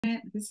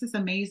moment. This is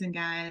amazing,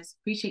 guys.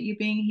 Appreciate you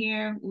being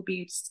here. We'll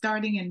be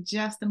starting in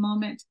just a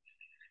moment.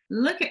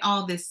 Look at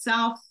all this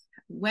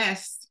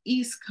Southwest,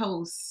 East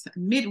Coast,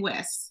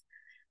 Midwest,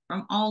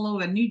 from all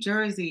over New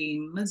Jersey,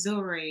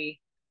 Missouri.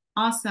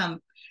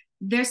 Awesome.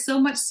 There's so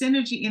much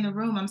synergy in the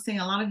room. I'm seeing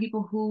a lot of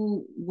people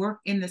who work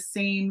in the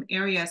same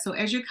area. So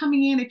as you're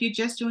coming in, if you're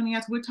just joining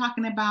us, we're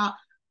talking about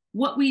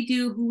what we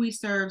do, who we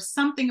serve,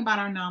 something about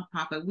our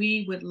nonprofit.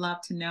 We would love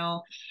to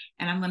know.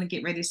 And I'm going to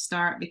get ready to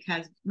start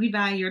because we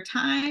value your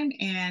time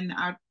and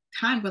our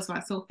time goes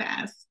by so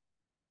fast.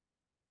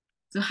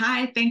 So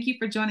hi, thank you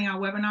for joining our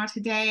webinar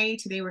today.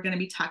 Today we're going to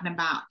be talking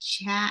about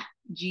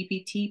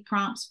ChatGPT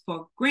prompts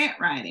for grant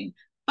writing,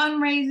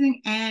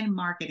 fundraising, and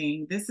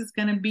marketing. This is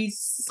going to be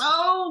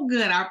so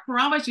good. I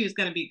promise you it's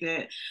going to be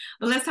good.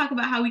 But let's talk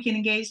about how we can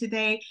engage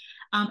today.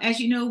 As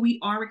you know, we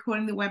are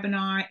recording the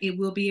webinar. It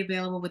will be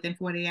available within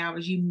 48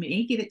 hours. You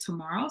may get it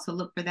tomorrow, so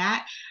look for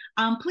that.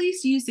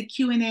 Please use the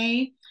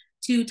Q&A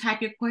to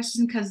type your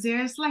questions because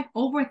there's like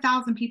over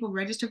 1,000 people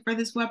registered for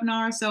this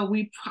webinar. So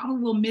we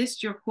probably will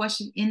miss your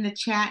question in the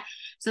chat.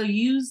 So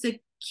use the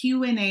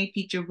Q&A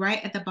feature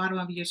right at the bottom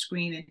of your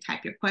screen and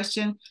type your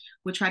question.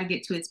 We'll try to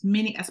get to as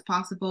many as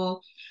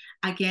possible.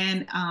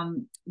 Again,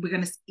 we're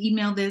going to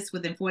email this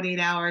within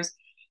 48 hours.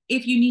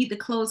 If you need the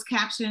closed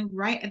caption,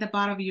 right at the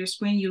bottom of your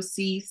screen, you'll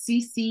see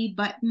CC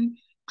button.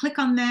 Click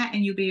on that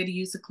and you'll be able to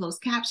use the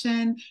closed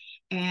caption.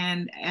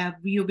 And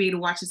you'll be able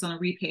to watch this on a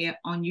replay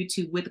on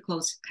YouTube with the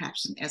closed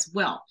caption as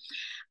well.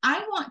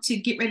 I want to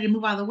get ready to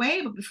move out of the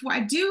way, but before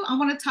I do, I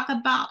want to talk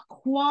about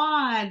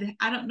Quad.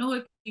 I don't know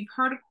if you've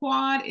heard of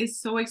Quad.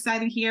 It's so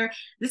exciting here.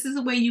 This is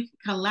a way you can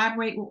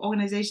collaborate with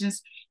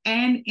organizations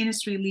and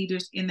industry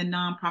leaders in the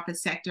nonprofit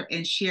sector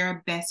and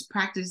share best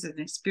practices and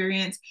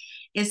experience.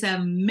 It's a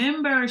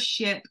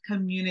membership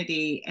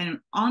community. And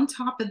on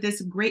top of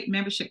this great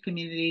membership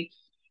community,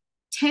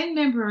 10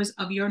 members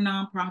of your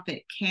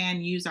nonprofit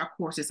can use our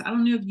courses. I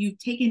don't know if you've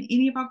taken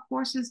any of our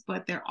courses,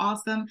 but they're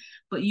awesome.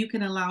 But you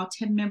can allow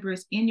 10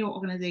 members in your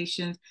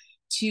organization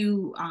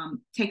to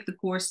take the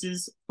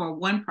courses for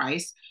one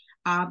price.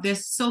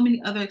 There's so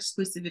many other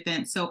exclusive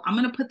events. So I'm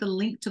going to put the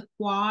link to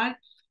Quad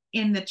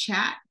in the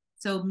chat.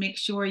 So make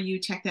sure you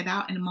check that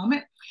out in a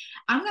moment.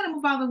 I'm going to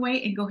move out of the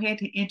way and go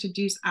ahead and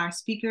introduce our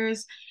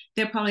speakers.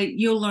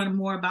 You'll learn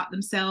more about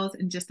themselves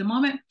in just a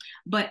moment,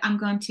 but I'm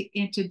going to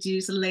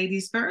introduce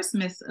ladies first,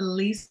 Miss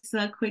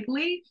Lisa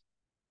Quigley.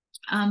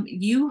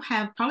 You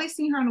have probably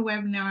seen her on a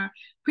webinar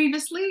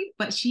previously,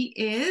 but she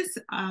is,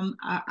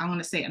 I want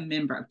to say a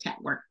member of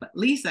TAPwork, but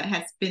Lisa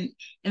has been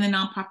in the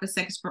nonprofit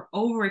sector for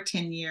over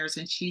 10 years,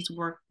 and she's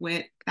worked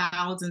with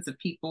thousands of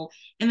people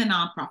in the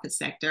nonprofit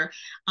sector.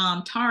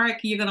 Tarek,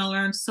 you're going to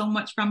learn so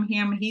much from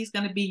him. He's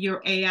going to be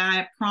your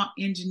AI prompt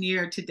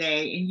engineer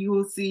today, and you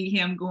will see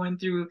him going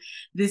through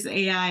this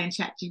AI and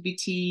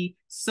ChatGPT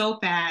so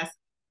fast.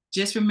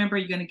 Just remember,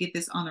 you're going to get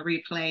this on a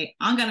replay.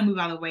 I'm going to move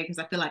out of the way because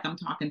I feel like I'm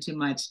talking too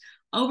much.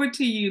 Over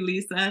to you,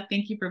 Lisa.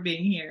 Thank you for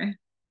being here.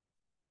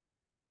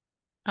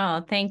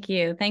 Oh, thank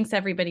you. Thanks,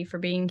 everybody, for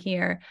being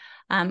here.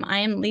 I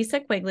am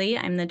Lisa Quigley.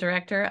 I'm the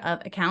Director of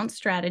Account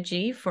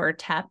Strategy for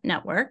TAP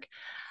Network.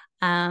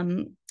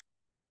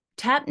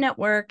 TAP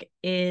Network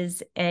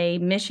is a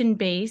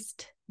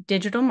mission-based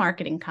digital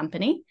marketing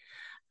company.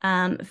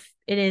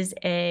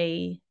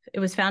 It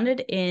was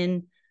founded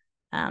in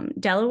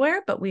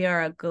Delaware, but we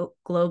are a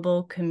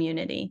global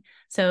community.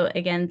 So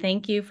again,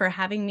 thank you for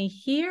having me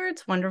here.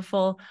 It's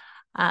wonderful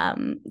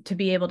to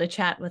be able to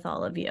chat with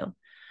all of you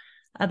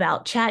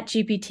about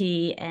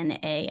ChatGPT and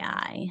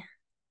AI.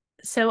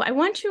 So I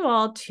want you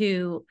all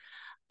to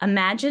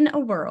imagine a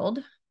world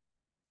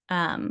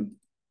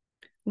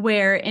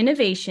where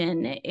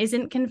innovation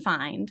isn't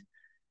confined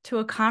to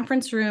a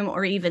conference room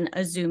or even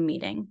a Zoom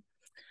meeting,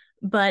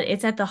 but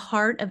it's at the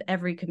heart of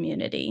every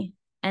community.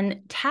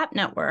 And TAP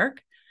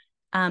Network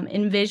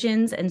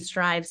envisions and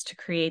strives to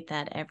create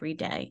that every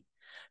day.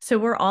 So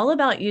we're all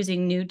about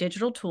using new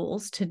digital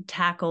tools to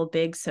tackle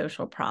big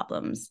social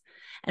problems.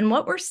 And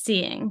what we're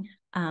seeing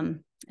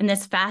in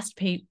this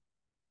fast-paced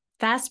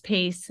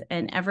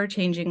and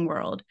ever-changing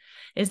world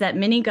is that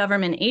many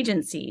government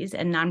agencies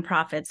and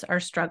nonprofits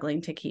are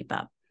struggling to keep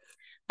up.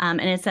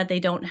 And it's that they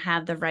don't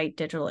have the right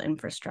digital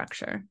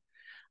infrastructure.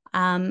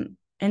 And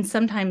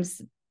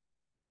sometimes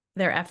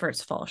their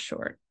efforts fall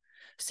short.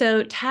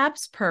 So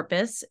TAP's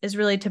purpose is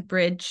really to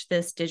bridge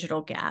this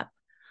digital gap.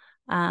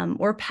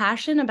 We're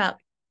passionate about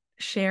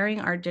sharing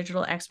our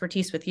digital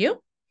expertise with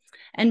you.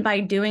 And by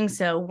doing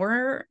so,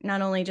 we're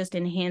not only just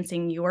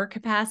enhancing your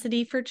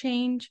capacity for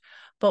change,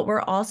 but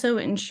we're also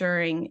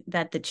ensuring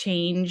that the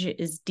change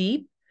is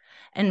deep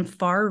and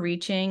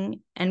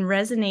far-reaching and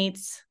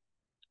resonates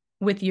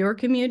with your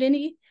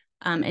community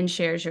and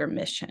shares your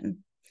mission.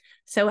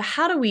 So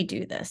how do we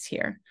do this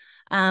here?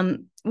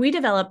 We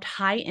developed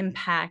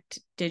high-impact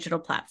digital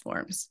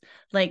platforms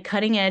like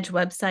cutting-edge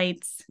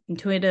websites,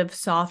 intuitive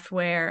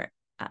software,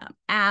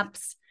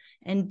 apps,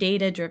 and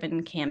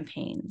data-driven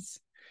campaigns.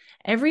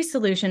 Every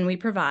solution we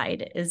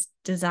provide is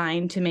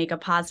designed to make a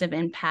positive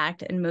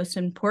impact and, most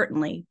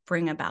importantly,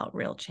 bring about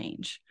real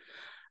change.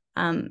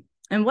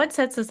 And what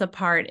sets us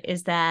apart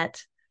is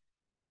that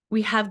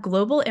we have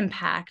global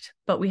impact,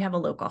 but we have a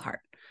local heart.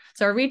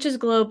 So our reach is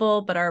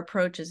global, but our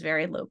approach is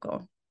very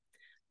local.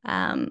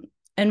 And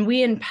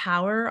we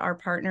empower our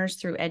partners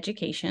through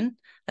education.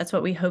 That's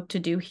what we hope to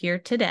do here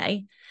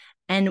today.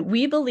 And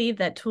we believe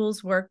that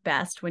tools work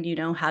best when you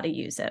know how to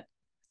use it.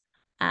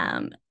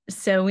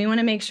 So we want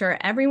to make sure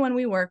everyone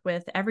we work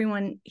with,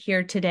 everyone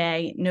here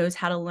today knows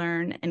how to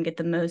learn and get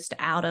the most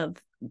out of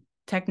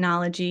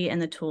technology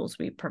and the tools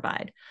we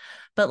provide.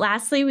 But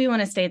lastly, we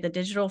want to stay at the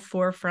digital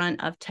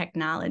forefront of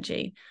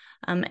technology.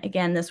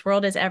 Again, this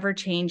world is ever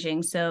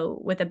changing. So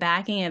with the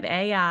backing of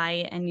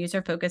AI and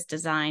user-focused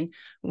design,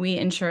 we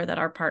ensure that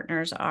our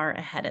partners are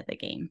ahead of the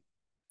game.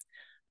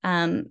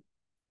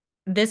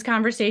 This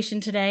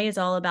conversation today is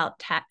all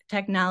about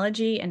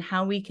technology and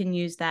how we can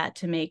use that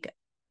to make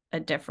a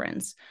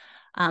difference.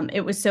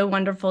 It was so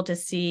wonderful to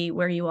see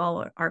where you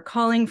all are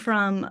calling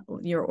from,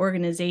 your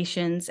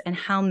organizations, and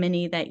how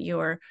many that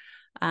you're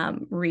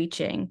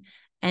reaching.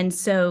 And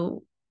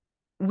so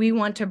we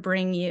want to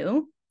bring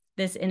you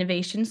this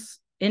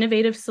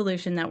innovative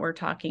solution that we're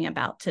talking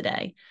about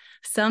today.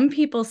 Some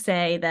people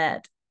say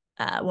that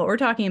what we're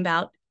talking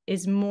about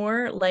is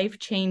more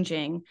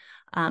life-changing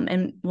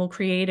and will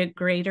create a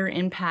greater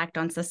impact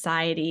on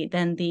society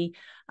than the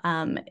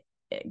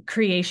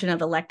creation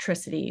of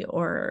electricity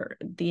or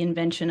the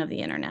invention of the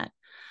internet.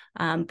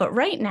 But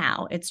right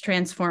now, it's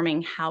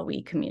transforming how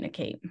we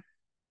communicate.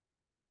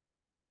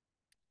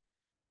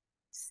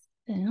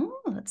 So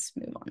let's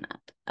move on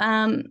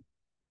that.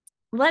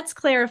 Let's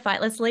clarify,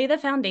 let's lay the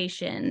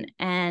foundation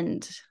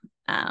and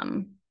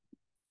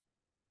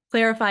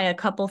clarify a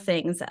couple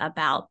things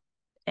about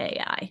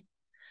AI.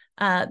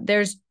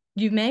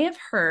 You may have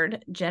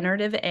heard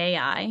generative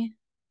AI,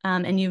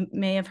 and you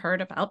may have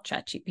heard about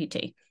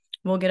ChatGPT.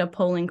 We'll get a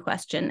polling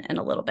question in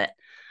a little bit.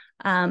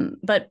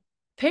 But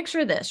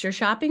picture this, you're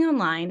shopping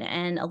online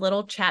and a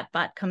little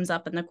chatbot comes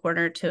up in the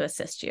corner to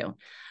assist you.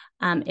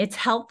 It's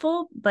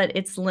helpful, but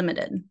it's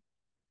limited.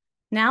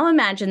 Now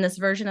imagine this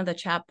version of the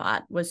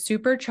chatbot was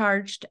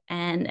supercharged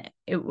and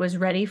it was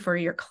ready for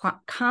your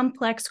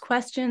complex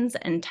questions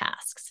and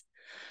tasks.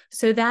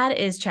 So that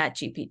is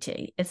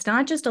ChatGPT. It's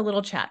not just a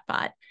little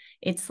chatbot.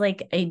 It's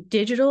like a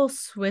digital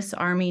Swiss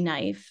Army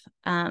knife.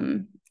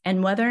 And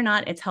whether or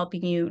not it's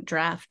helping you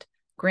draft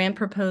grant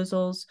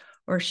proposals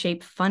or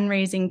shape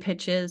fundraising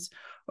pitches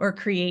or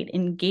create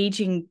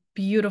engaging,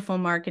 beautiful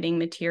marketing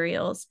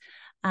materials,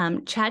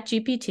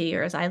 ChatGPT,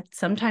 or as I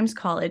sometimes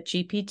call it,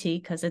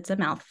 GPT, because it's a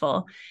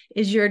mouthful,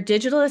 is your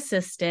digital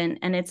assistant,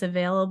 and it's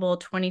available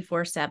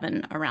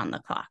 24/7 around the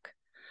clock.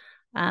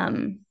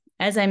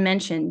 As I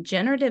mentioned,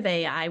 generative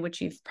AI,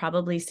 which you've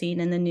probably seen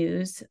in the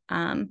news,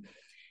 and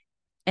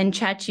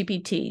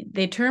ChatGPT,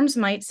 the terms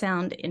might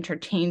sound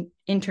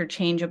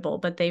interchangeable,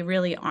 but they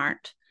really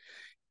aren't.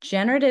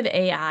 Generative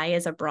AI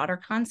is a broader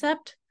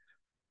concept.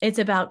 It's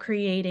about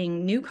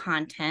creating new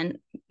content,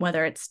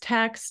 whether it's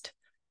text,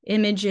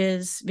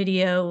 images,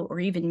 video, or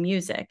even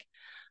music.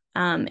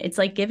 It's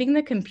like giving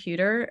the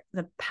computer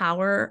the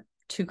power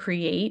to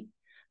create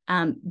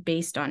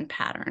based on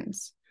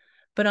patterns.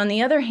 But on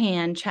the other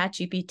hand,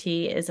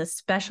 ChatGPT is a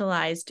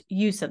specialized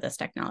use of this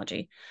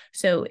technology.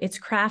 So it's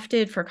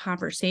crafted for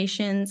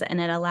conversations and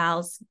it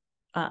allows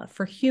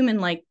for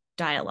human-like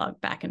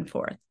dialogue back and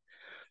forth.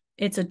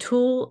 It's a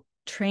tool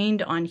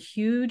trained on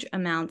huge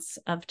amounts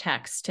of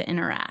text to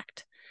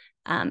interact.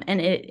 And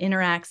it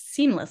interacts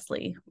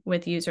seamlessly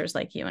with users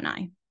like you and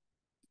I.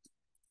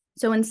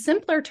 So in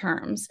simpler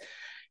terms,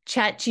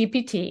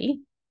 ChatGPT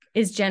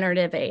is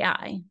generative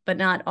AI, but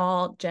not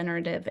all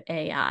generative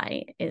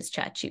AI is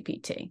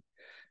ChatGPT.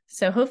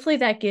 So hopefully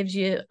that gives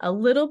you a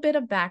little bit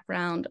of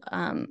background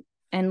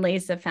and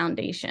lays the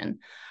foundation.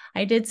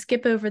 I did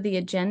skip over the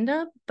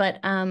agenda, but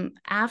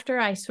after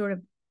I sort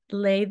of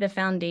lay the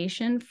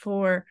foundation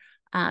for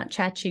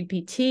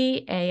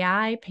ChatGPT,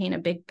 AI, paint a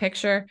big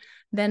picture,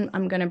 then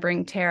I'm going to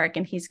bring Tarek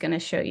and he's going to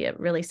show you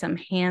really some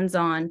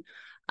hands-on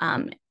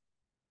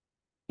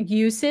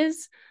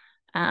uses.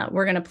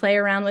 We're going to play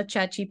around with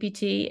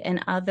ChatGPT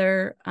and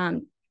other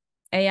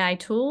AI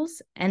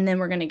tools, and then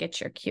we're going to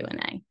get your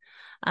Q&A.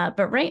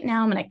 But right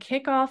now, I'm going to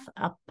kick off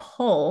a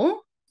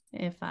poll,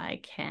 if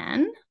I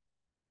can.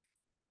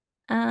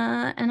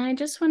 And I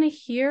just want to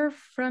hear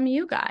from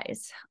you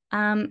guys.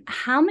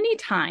 How many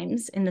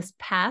times in this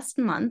past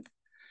month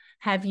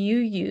have you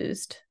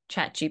used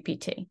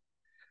ChatGPT?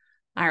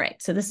 All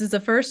right, so this is the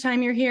first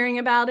time you're hearing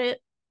about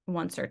it,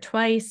 once or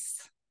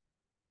twice,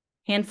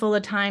 handful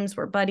of times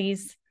we're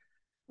buddies,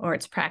 or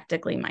it's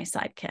practically my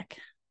sidekick.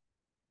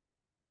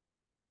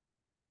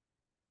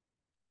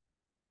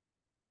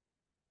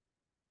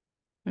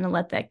 I'm gonna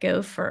let that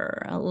go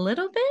for a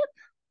little bit.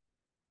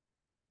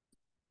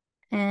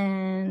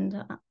 And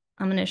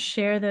I'm gonna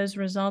share those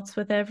results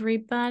with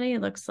everybody.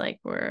 It looks like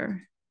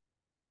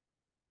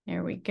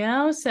there we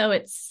go. So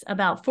it's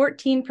about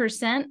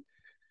 14%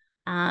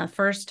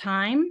 first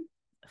time,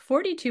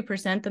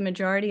 42%, the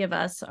majority of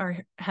us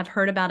have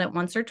heard about it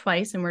once or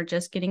twice, and we're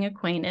just getting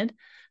acquainted.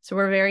 So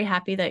we're very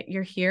happy that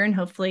you're here, and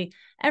hopefully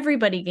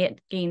everybody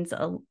gains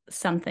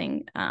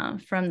something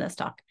from this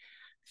talk.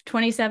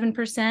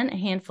 27%, a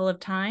handful of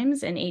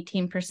times, and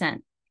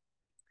 18%.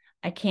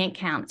 I can't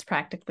count. It's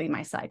practically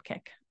my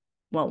sidekick.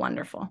 Well,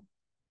 wonderful.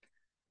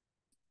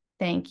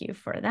 Thank you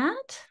for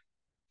that.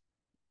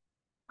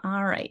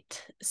 All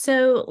right,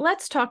 so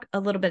let's talk a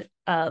little bit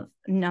of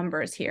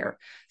numbers here.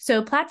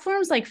 So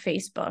platforms like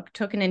Facebook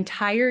took an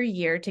entire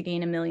year to gain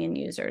 1 million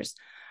users.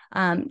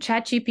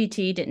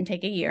 ChatGPT didn't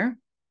take a year.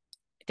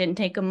 It didn't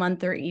take a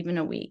month or even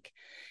a week.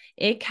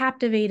 It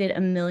captivated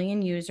 1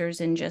 million users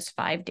in just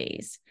 5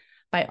 days.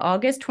 By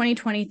August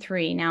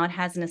 2023, now it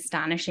has an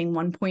astonishing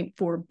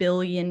 1.4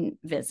 billion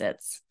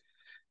visits.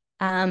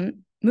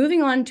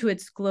 Moving on to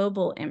its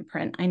global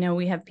imprint, I know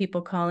we have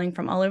people calling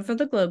from all over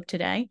the globe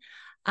today.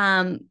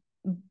 The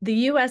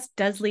US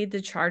does lead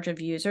the charge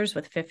of users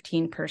with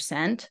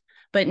 15%,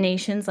 but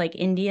nations like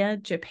India,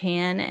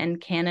 Japan, and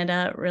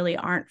Canada really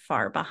aren't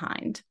far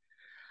behind.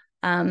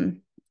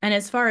 And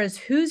as far as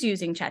who's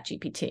using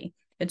ChatGPT,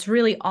 it's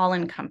really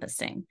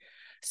all-encompassing.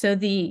 So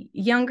the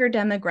younger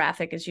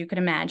demographic, as you can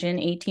imagine,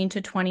 18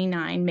 to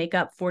 29, make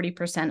up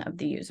 40% of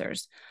the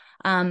users.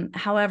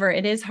 However,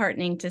 it is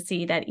heartening to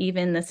see that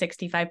even the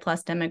 65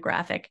 plus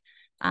demographic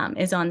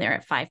is on there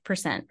at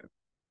 5%,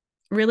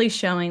 really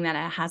showing that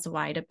it has a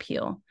wide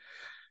appeal.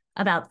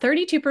 About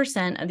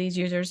 32% of these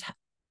users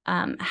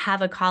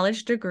have a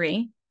college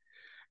degree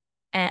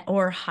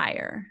or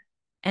higher.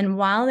 And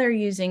while they're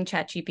using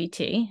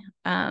ChatGPT,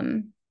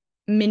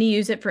 many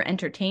use it for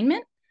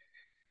entertainment,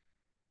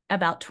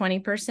 about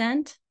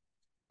 20%,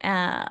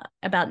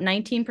 about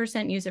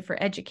 19% use it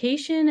for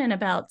education, and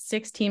about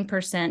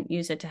 16%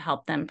 use it to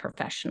help them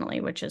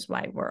professionally, which is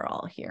why we're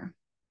all here.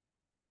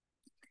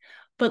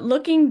 But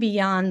looking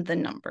beyond the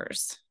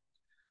numbers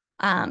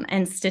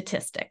and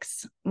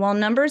statistics, while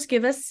numbers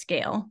give us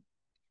scale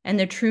and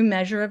the true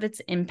measure of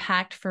its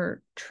impact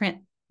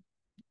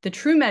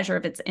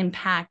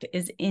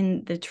is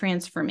in the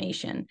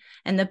transformation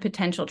and the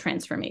potential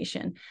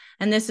transformation.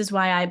 And this is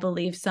why I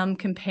believe some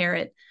compare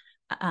it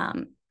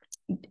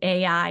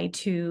AI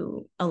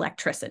to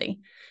electricity.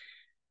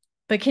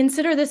 But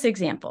consider this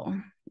example.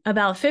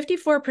 About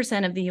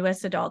 54% of the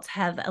US adults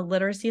have a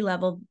literacy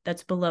level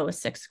that's below a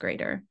 6th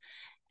grader.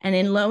 And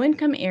in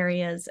low-income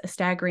areas, a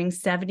staggering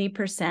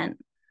 70%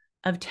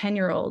 of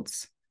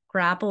 10-year-olds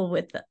grapple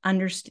with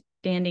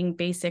understanding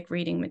basic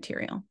reading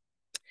material.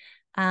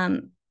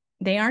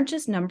 They aren't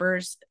just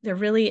numbers, they're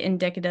really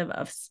indicative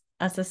of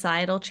a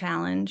societal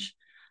challenge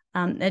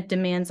that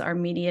demands our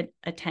immediate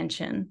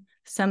attention.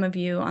 Some of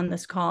you on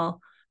this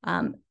call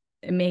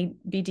may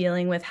be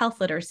dealing with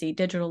health literacy,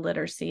 digital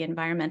literacy,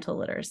 environmental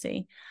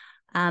literacy.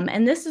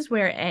 And this is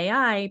where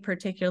AI,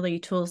 particularly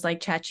tools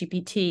like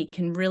ChatGPT,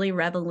 can really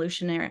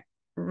revolutionize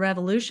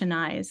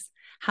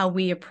how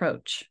we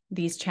approach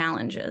these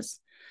challenges.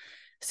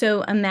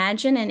 So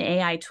imagine an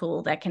AI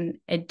tool that can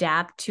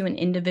adapt to an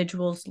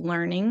individual's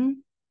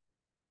learning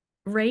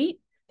rate,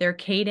 their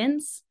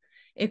cadence.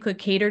 It could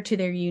cater to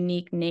their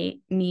unique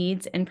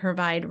needs and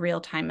provide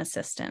real-time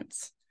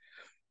assistance.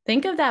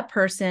 Think of that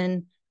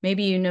person.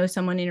 Maybe you know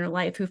someone in your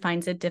life who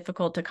finds it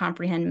difficult to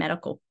comprehend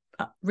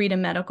read a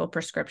medical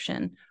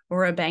prescription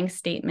or a bank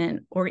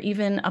statement or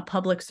even a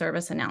public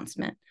service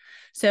announcement.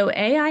 So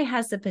AI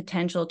has the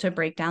potential to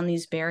break down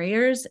these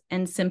barriers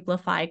and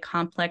simplify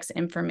complex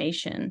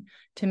information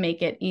to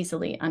make it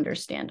easily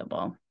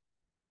understandable.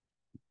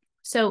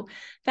 So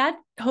that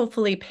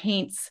hopefully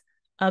paints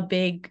a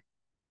big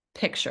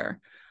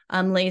picture,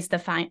 lays the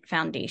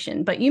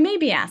foundation. But you may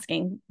be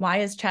asking, why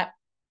is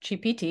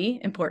ChatGPT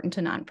important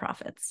to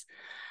nonprofits?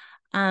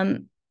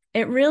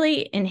 It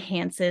really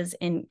enhances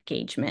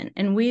engagement.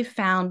 And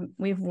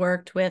we've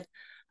worked with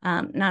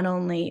not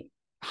only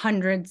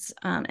hundreds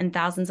and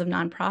thousands of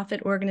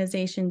nonprofit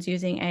organizations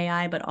using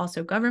AI, but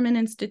also government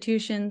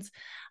institutions.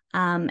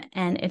 And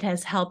it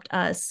has helped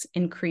us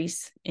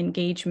increase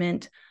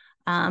engagement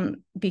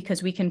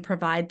because we can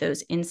provide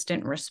those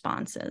instant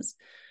responses.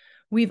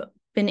 We've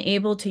been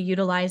able to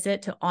utilize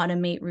it to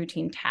automate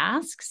routine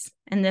tasks.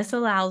 And this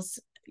allows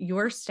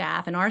your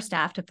staff and our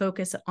staff to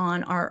focus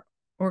on our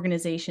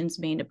organization's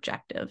main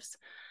objectives.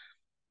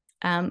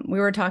 We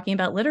were talking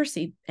about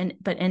literacy,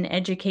 but in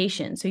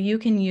education. So you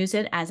can use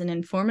it as an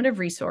informative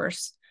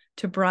resource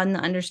to broaden the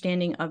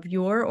understanding of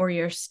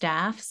your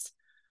staff's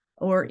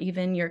or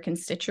even your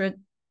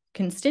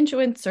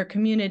constituents or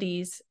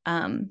communities'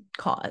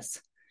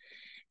 cause.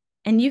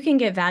 And you can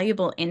get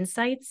valuable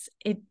insights.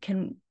 It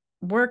can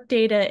work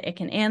data, it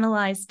can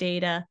analyze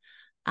data,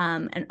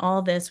 and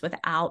all this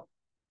without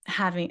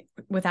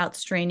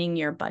straining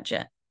your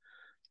budget.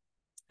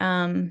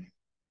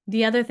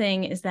 The other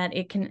thing is that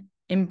it can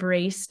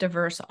embrace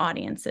diverse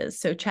audiences.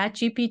 So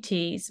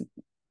ChatGPT's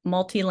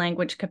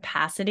multi-language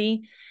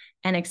capacity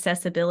and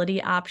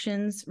accessibility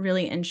options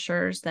really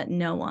ensures that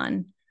no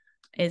one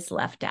is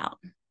left out.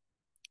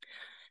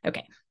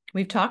 Okay,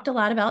 we've talked a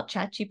lot about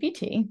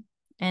ChatGPT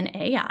and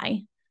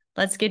AI.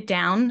 Let's get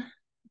down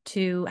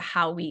to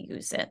how we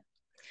use it.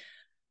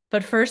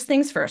 But first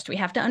things first, we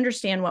have to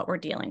understand what we're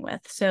dealing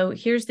with. So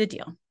here's the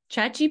deal.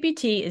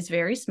 ChatGPT is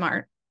very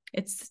smart.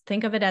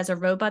 Think of it as a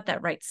robot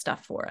that writes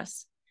stuff for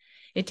us.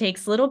 It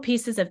takes little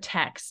pieces of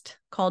text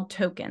called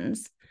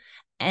tokens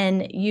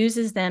and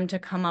uses them to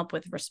come up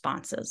with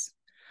responses.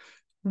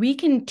 We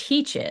can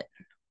teach it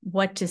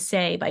what to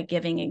say by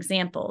giving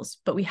examples,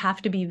 but we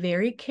have to be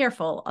very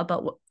careful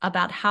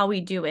about how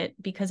we do it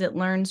because it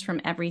learns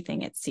from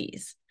everything it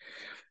sees.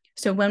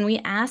 So when we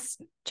ask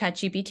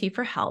ChatGPT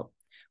for help,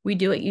 we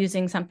do it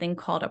using something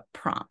called a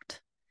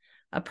prompt.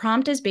 A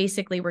prompt is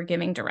basically we're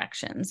giving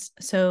directions.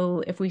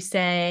 So if we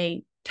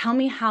say, tell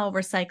me how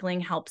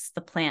recycling helps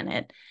the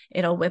planet,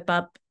 it'll whip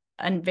up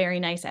a very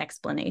nice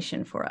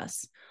explanation for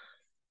us.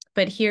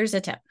 But here's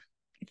a tip.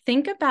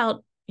 Think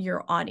about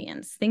your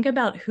audience. Think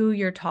about who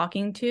you're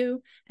talking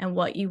to and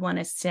what you want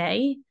to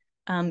say,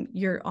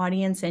 your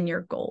audience and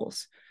your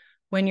goals.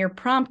 When you're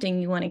prompting,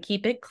 you want to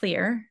keep it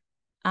clear.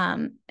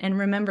 And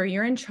remember,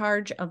 you're in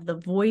charge of the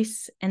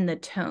voice and the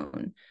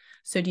tone.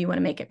 So do you want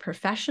to make it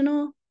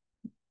professional,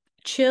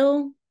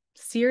 chill,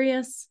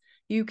 serious?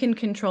 You can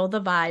control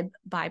the vibe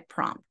by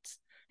prompts.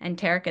 And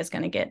Tarek is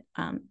going to get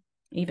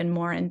even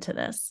more into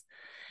this.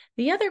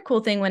 The other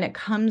cool thing when it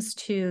comes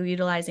to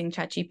utilizing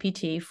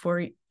ChatGPT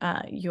for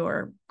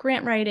your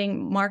grant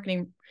writing,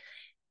 marketing,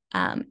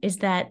 is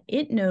that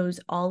it knows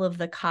all of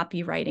the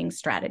copywriting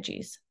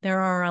strategies.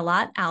 There are a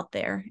lot out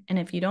there. And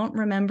if you don't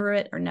remember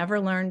it or never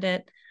learned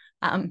it,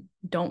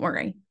 don't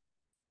worry.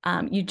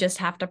 You just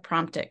have to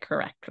prompt it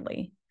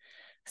correctly.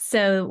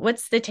 So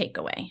what's the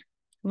takeaway?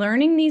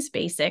 Learning these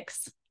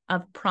basics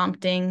of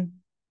prompting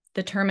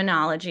the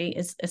terminology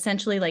is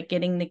essentially like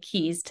getting the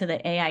keys to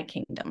the AI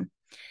kingdom.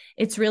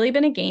 It's really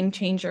been a game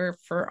changer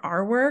for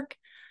our work,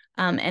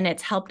 and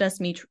it's helped us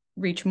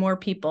reach more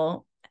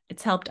people.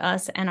 It's helped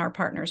us and our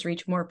partners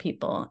reach more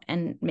people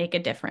and make a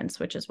difference,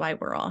 which is why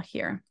we're all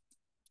here.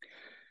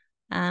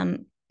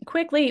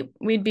 Quickly,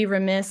 we'd be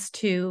remiss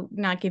to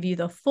not give you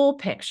the full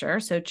picture.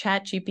 So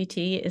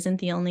ChatGPT isn't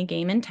the only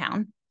game in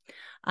town.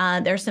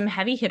 There's some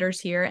heavy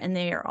hitters here, and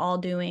they are all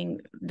doing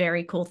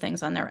very cool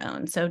things on their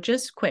own. So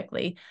just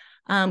quickly,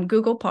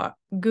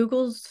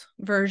 Google's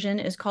version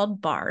is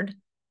called Bard.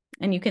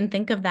 And you can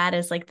think of that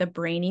as like the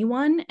brainy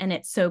one, and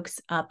it soaks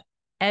up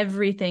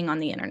everything on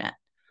the internet.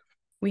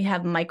 We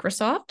have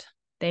Microsoft.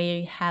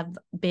 They have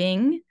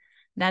Bing.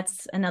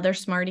 That's another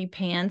smarty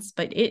pants,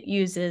 but it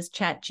uses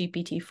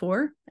ChatGPT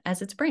 4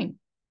 as its brain.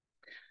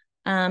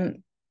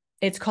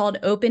 It's called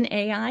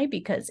OpenAI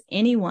because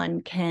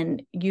anyone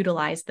can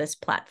utilize this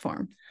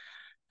platform.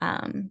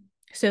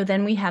 So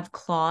then we have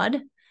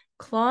Claude.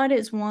 Claude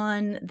is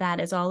one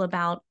that is all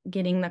about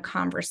getting the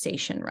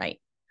conversation right.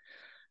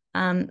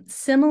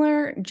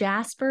 Similar,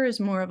 Jasper is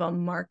more of a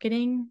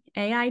marketing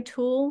AI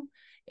tool.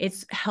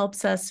 It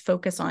helps us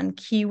focus on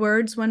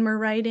keywords when we're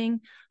writing,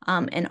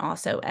 and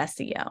also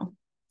SEO.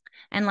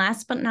 And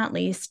last but not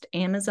least,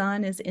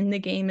 Amazon is in the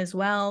game as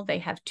well. They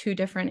have two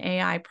different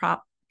AI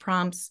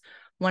prompts,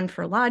 one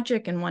for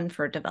logic and one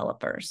for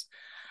developers.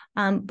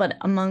 But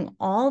among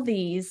all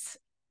these,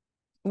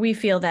 we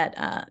feel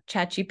that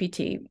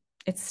ChatGPT,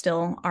 it's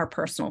still our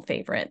personal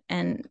favorite.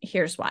 And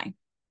here's why.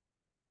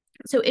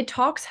 So it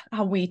talks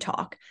how we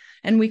talk,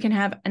 and I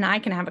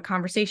can have a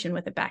conversation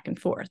with it back and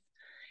forth.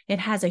 It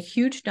has a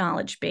huge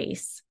knowledge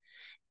base.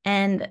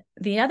 And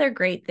the other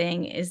great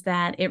thing is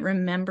that it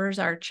remembers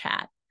our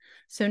chat.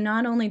 So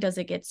not only does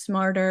it get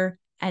smarter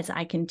as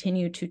I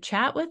continue to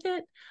chat with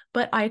it,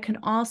 but I can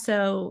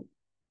also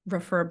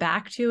refer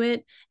back to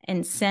it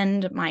and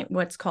send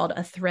what's called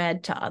a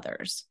thread to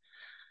others.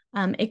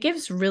 It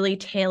gives really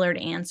tailored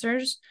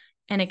answers,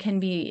 and it can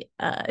be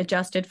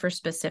adjusted for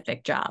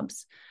specific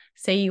jobs.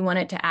 Say you want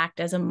it to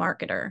act as a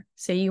marketer.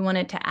 Say you want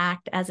it to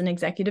act as an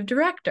executive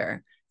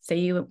director. Say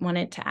you want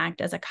it to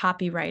act as a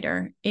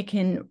copywriter. It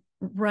can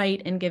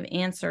write and give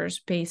answers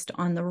based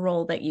on the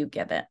role that you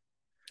give it.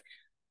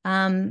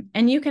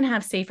 And you can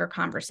have safer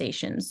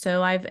conversations.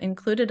 So I've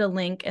included a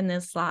link in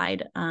this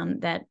slide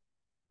that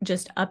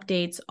just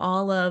updates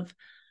all of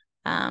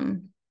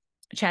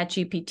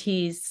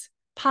ChatGPT's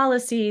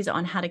policies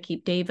on how to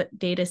keep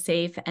data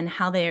safe and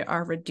how they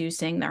are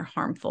reducing their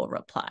harmful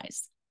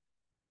replies.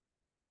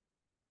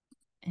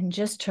 And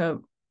just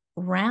to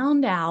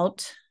round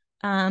out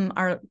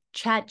our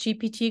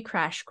ChatGPT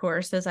crash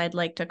course, as I'd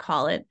like to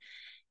call it,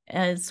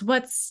 is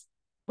what's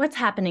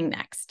happening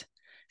next.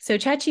 So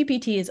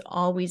ChatGPT is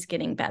always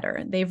getting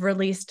better. They've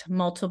released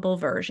multiple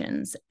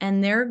versions,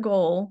 and their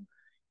goal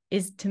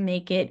is to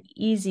make it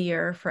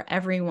easier for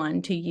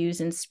everyone to use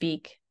and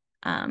speak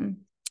in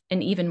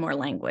even more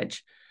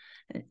language.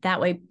 That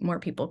way, more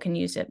people can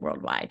use it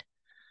worldwide.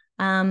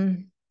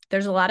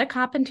 There's a lot of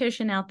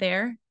competition out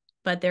there,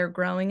 but they're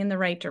growing in the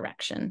right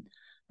direction.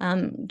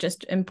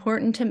 Just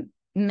important to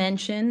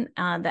mention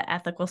the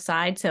ethical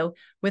side. So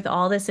with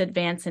all this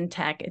advance in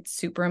tech, it's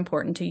super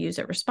important to use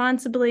it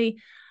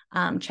responsibly.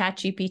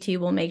 ChatGPT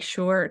will make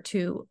sure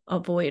to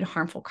avoid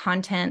harmful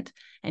content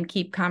and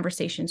keep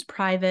conversations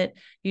private.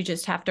 You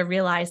just have to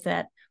realize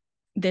that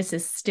this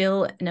is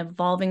still an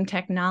evolving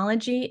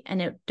technology,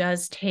 and it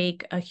does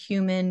take a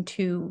human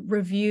to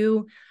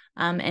review.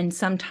 And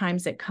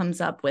sometimes it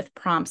comes up with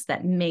prompts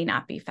that may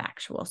not be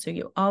factual. So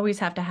you always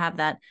have to have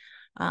that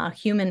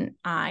human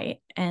eye.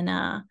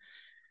 And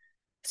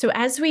so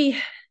as we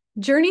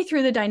journey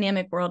through the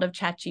dynamic world of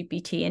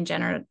ChatGPT and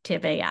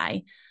generative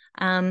AI,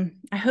 I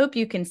hope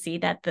you can see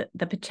that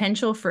the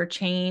potential for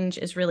change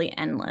is really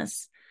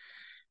endless.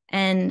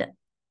 And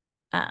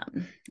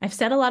I've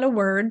said a lot of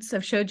words.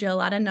 I've showed you a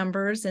lot of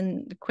numbers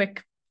in a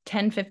quick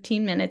 10,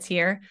 15 minutes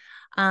here,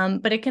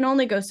 but it can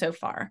only go so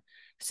far.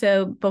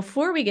 So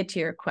before we get to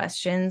your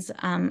questions,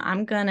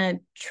 I'm going to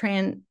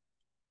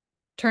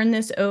turn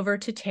this over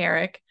to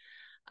Tarek.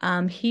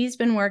 He's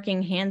been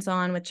working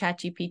hands-on with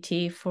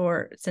ChatGPT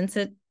for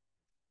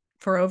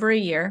over a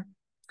year.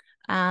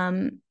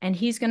 And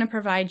he's going to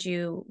provide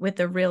you with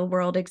the real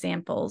world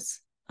examples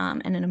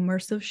and an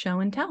immersive show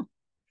and tell.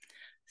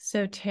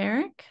 So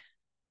Tarek,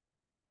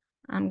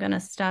 I'm going to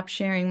stop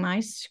sharing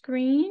my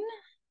screen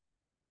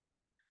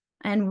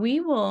and we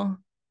will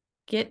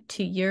get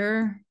to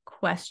your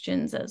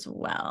questions as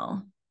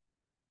well.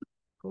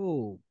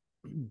 Cool.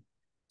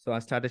 So I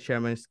started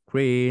sharing my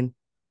screen.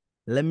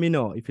 Let me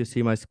know if you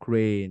see my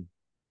screen.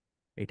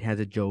 It has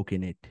a joke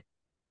in it.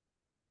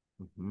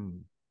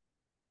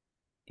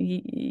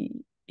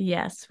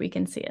 Yes, we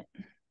can see it.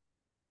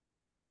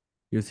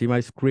 You see my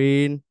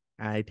screen,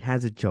 and it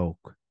has a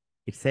joke.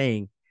 It's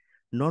saying,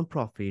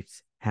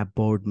 nonprofits have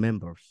board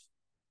members.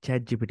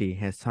 ChatGPT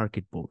has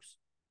circuit boards.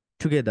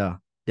 Together,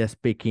 they're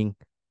speaking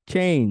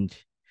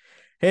change.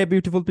 Hey,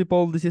 beautiful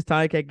people, this is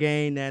Tarek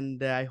again,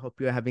 and I hope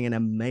you're having an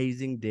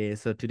amazing day.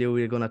 So today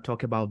we're going to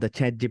talk about the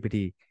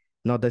ChatGPT,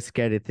 not the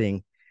scary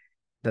thing,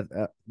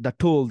 the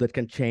tool that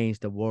can change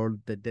the world,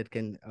 that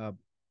can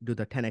do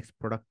the 10x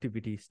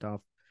productivity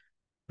stuff,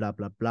 blah,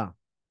 blah, blah.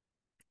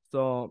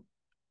 So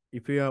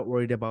if you are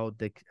worried about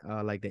the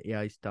like the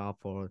AI stuff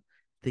or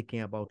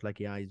thinking about like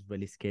AI is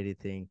really scary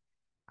thing,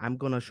 I'm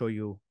going to show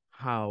you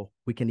how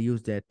we can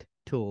use that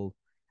tool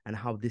and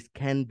how this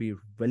can be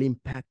really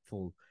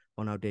impactful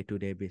on our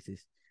day-to-day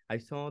basis. I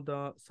saw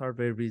the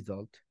survey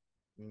result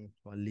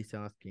while Lisa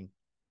asking.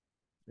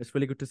 It's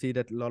really good to see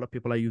that a lot of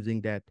people are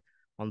using that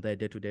on their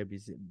day-to-day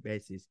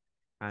basis.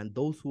 And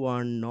those who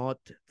are not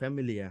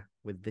familiar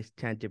with this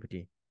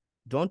ChatGPT,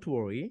 don't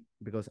worry,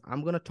 because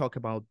I'm going to talk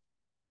about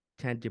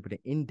ChatGPT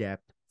in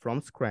depth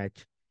from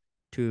scratch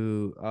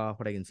to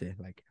what I can say,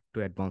 like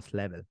to advanced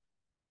level.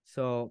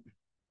 So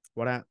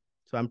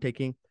I'm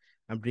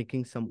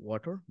drinking some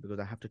water because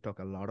I have to talk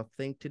a lot of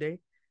things today.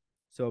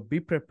 So be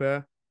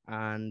prepared,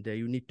 and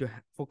you need to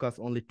focus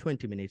only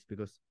 20 minutes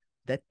because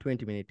that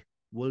 20 minutes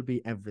will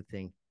be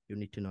everything you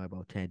need to know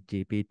about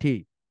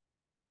ChatGPT.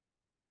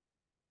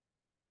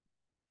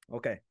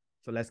 Okay,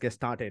 so let's get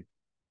started.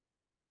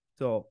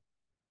 So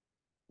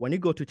when you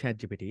go to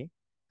ChatGPT,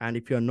 and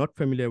if you're not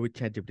familiar with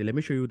ChatGPT, let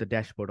me show you the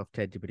dashboard of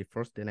ChatGPT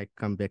first, then I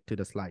come back to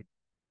the slide.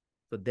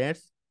 So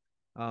there's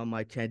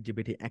my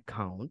ChatGPT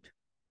account.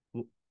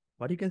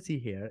 What you can see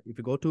here, if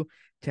you go to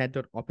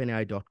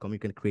chat.openai.com, you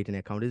can create an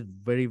account. It's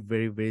very,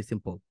 very, very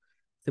simple.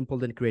 Simple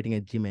than creating a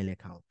Gmail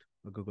account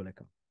or Google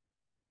account.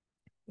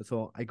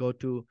 So I go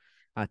to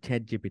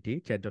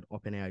ChatGPT,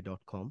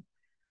 chat.openai.com,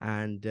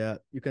 and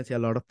you can see a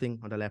lot of things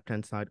on the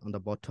left-hand side, on the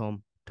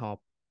bottom, top.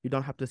 You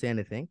don't have to say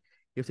anything.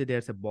 You see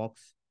there's a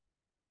box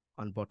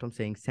on bottom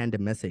saying send a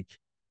message.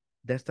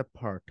 That's the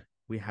part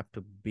we have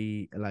to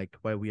be like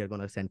where we are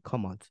going to send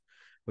commands.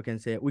 We can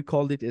say, we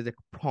called it as a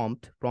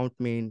prompt. Prompt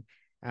mean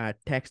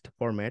text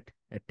format,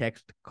 a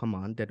text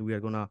command that we are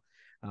going to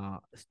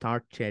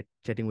start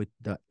chatting with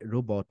the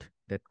robot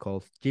that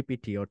calls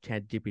GPT or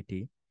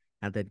ChatGPT,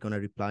 and they're going to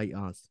reply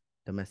us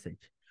the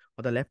message.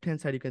 On the left-hand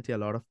side, you can see a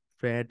lot of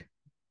thread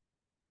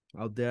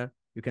out there.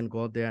 You can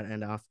go there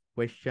and ask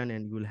question,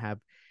 and you will have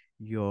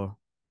your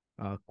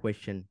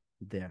question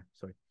there.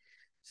 Sorry.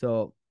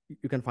 So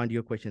you can find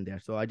your question there.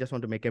 So I just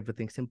want to make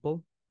everything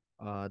simple.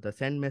 The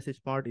send message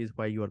part is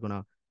where you are going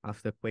to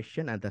ask the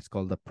question, and that's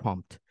called the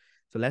prompt.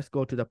 So let's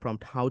go to the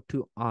prompt, how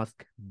to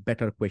ask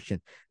better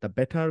question. The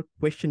better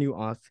question you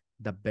ask,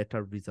 the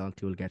better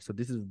result you will get. So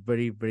this is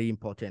very, very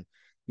important.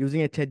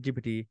 Using a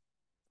ChatGPT,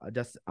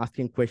 just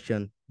asking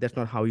question, that's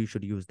not how you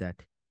should use that.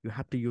 You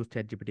have to use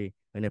ChatGPT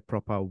in a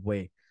proper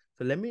way.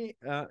 So let me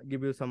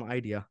give you some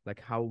idea like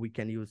how we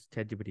can use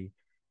ChatGPT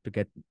to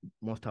get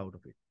most out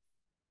of it.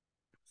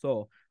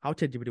 So how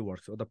ChatGPT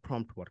works or the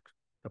prompt works.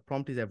 The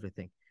prompt is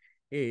everything.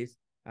 A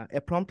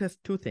prompt has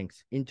two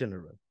things in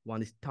general.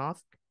 One is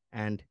task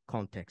and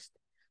context.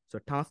 So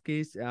task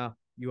is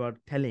you are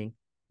telling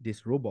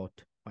this robot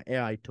or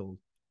AI tool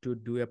to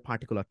do a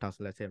particular task,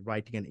 let's say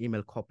writing an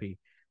email copy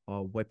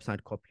or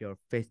website copy or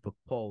Facebook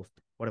post,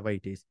 whatever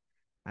it is.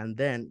 And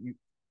then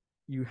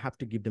you have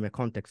to give them a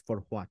context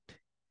for what,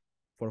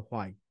 for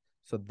why.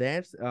 So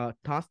there's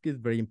task is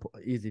very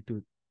easy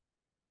to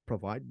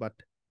provide, but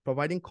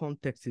providing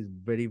context is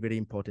very, very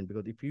important,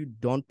 because if you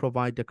don't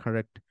provide the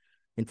correct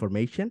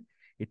information,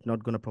 it's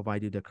not going to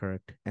provide you the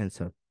correct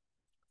answer.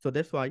 So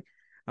that's why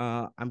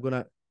I'm going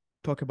to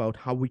talk about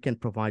how we can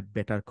provide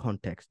better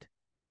context.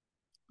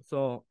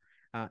 So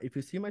if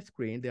you see my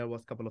screen, there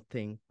was a couple of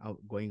things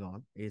going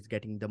on. Is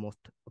getting the most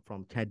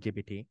from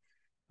ChatGPT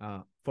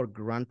for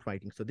grant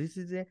writing. So this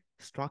is a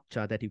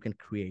structure that you can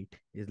create.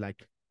 Is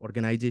like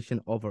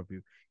organization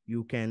overview.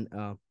 You can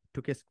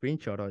took a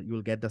screenshot, or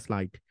you'll get the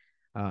slide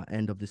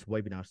end of this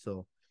webinar.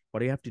 So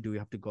what you have to do, you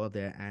have to go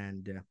there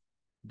and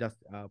just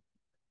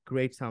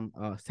create some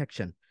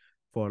section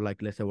for,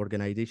 like, let's say,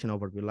 organization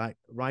overview. Like,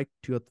 write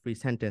 2 or 3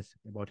 sentences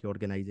about your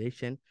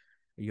organization,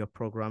 your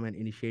program and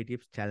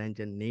initiatives, challenge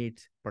and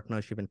needs,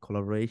 partnership and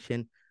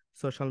collaboration,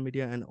 social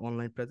media and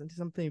online presence. Is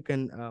something you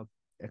can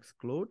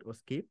exclude or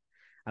skip.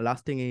 And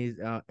last thing is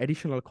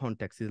additional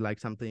context. Is like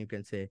something you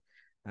can say.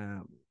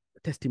 um,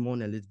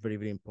 Testimonial is very,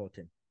 very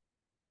important.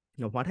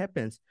 Now what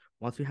happens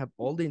once you have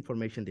all the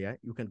information there,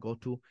 you can go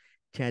to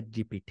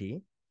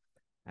ChatGPT,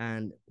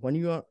 and when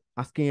you are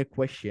asking a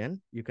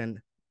question, you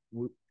can,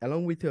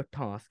 along with your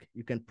task,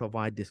 you can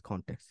provide this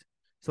context.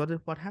 So that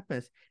what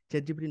happens,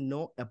 ChatGPT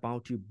know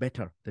about you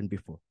better than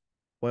before.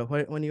 Well,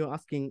 when you're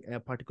asking a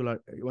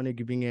particular, when you're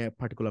giving a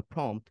particular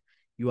prompt,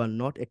 you are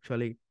not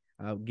actually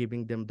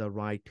giving them the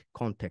right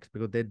context,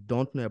 because they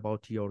don't know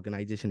about your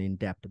organization in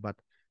depth. But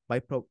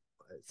by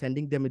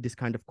sending them this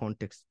kind of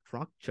context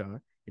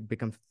structure, it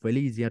becomes very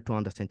easier to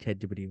understand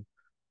ChatGPT,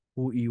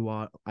 who you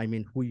are, I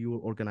mean, who your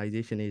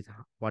organization is,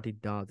 what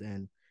it does,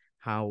 and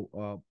how,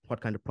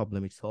 what kind of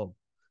problem it solves.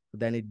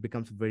 Then it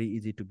becomes very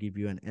easy to give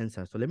you an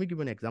answer. So let me give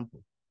you an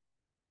example.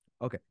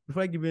 Okay,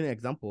 before I give you an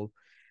example,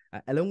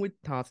 along with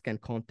task and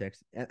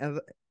context,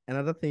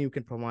 another thing you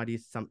can provide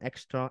is some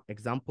extra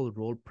example,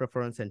 role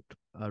preference, and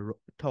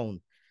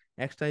tone.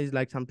 Extra is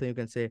like something you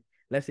can say,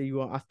 let's say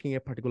you are asking a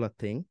particular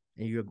thing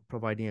and you're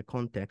providing a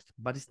context,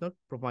 but it's not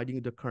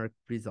providing the correct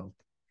result.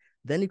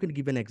 Then you can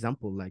give an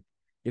example, like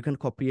you can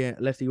copy a,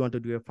 let's say you want to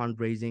do a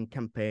fundraising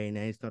campaign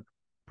and it's not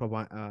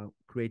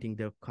creating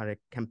the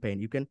correct campaign.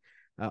 You can,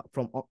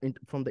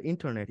 from the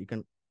internet, you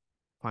can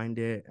find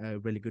a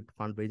really good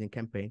fundraising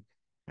campaign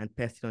and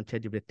paste it on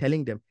ChatGPT,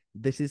 telling them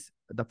this is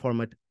the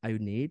format I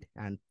need,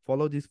 and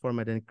follow this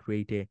format and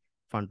create a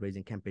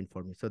fundraising campaign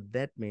for me. So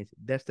that means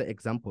that's the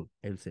example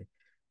I will say.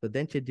 So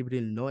then ChatGPT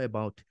will know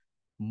about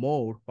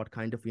more what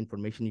kind of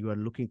information you are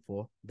looking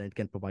for, then it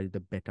can provide you the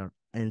better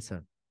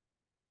answer.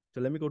 So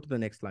let me go to the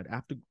next slide. I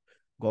have to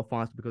go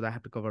fast because I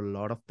have to cover a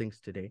lot of things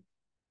today.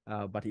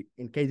 But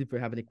in case if you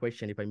have any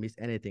question, if I miss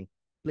anything,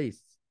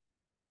 please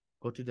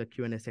go to the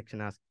Q&A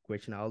section, ask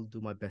question. I'll do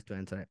my best to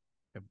answer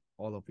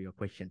all of your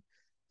question.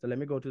 So let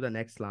me go to the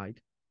next slide.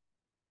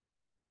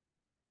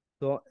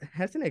 So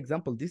as an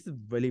example, this is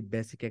really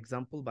basic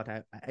example, but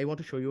I want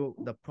to show you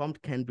the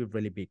prompt can be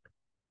really big.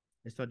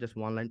 It's not just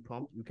one line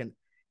prompt.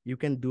 You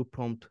can do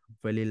prompt,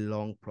 really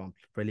long prompt,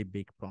 really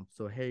big prompt.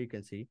 So here you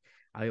can see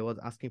I was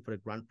asking for a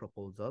grant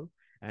proposal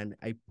and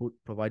I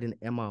provide an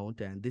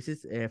amount, and this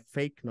is a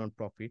fake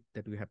nonprofit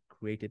that we have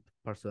created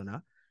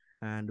persona,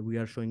 and we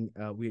are showing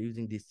we are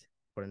using this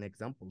for an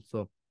example.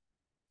 So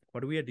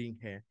what we are doing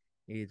here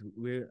is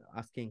we're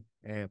asking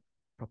a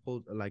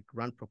proposal, like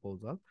grant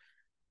proposal,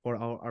 for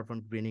our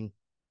urban greening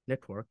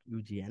network,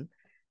 UGN,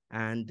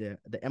 and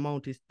the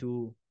amount is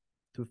to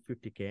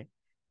 50K.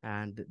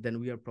 And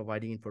then we are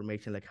providing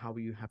information like how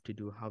you have to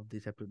do, how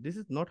this have to. This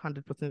is not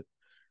 100%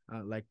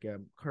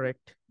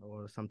 correct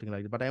or something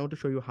like that, but I want to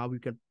show you how we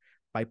can,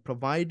 by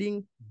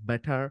providing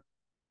better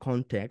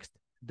context,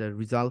 the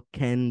result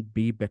can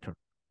be better.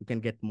 You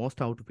can get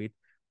most out of it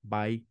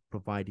by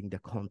providing the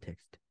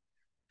context.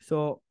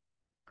 So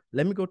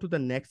let me go to the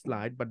next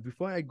slide. But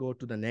before I go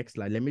to the next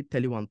slide, let me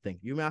tell you one thing.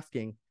 You may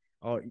asking,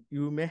 or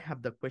you may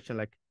have the question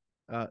like,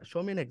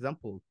 show me an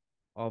example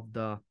of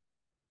the,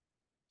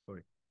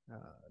 sorry,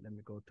 let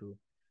me go to,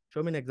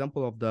 show me an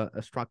example of the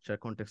structure,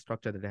 context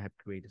structure that I have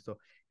created. So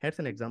here's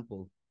an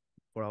example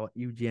for our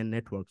UGN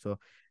network. So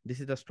this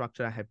is the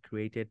structure I have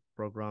created,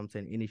 programs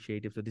and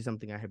initiatives. So this is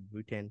something I have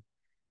written,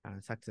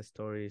 success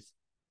stories,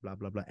 blah,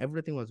 blah, blah.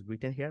 Everything was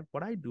written here.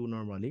 What I do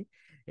normally,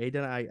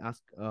 either I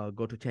ask,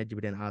 go to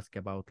ChatGPT and ask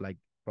about, like,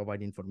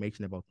 provide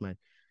information about my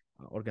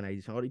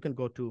organization, or you can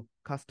go to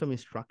custom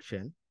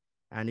instruction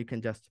and you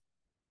can just,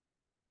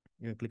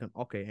 you know, click on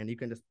OK, and you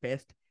can just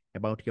paste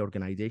about your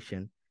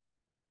organization.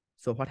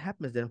 So what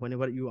happens then,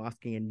 whenever you're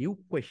asking a new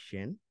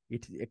question,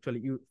 it's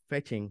actually you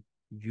fetching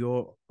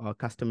your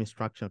custom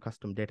instruction,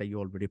 custom data you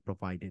already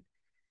provided.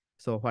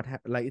 So what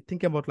like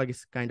think about like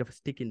it's kind of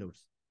sticky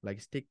notes,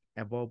 like stick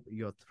above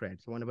your thread.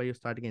 So whenever you're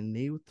starting a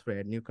new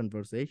thread, new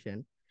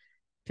conversation,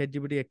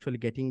 ChatGPT actually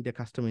getting the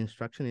custom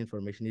instruction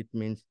information. It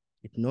means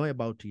it know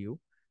about you.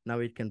 Now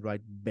it can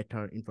write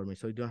better information.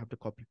 So you don't have to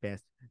copy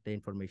paste the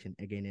information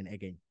again and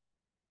again.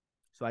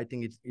 So I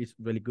think it's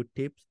really good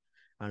tips,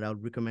 and I'll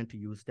recommend to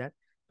use that.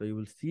 So you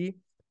will see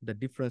the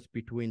difference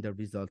between the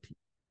result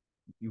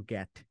you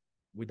get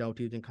without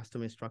using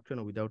custom instruction,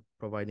 or without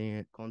providing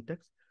a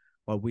context,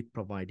 or with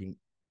providing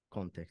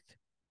context.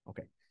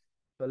 Okay.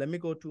 So let me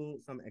go to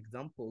some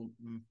example.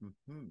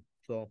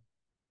 So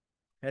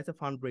here's a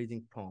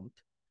fundraising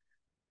prompt.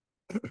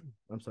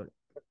 I'm sorry.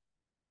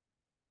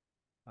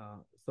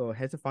 So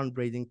here's a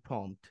fundraising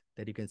prompt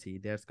that you can see.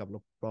 There's a couple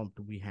of prompts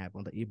we have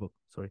on the ebook.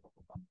 Sorry.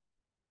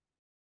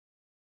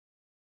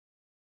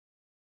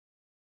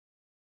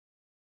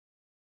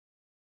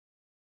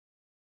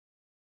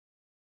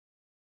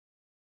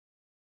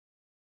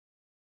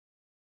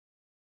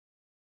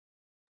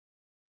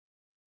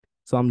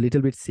 So I'm a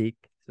little bit sick,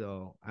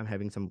 so I'm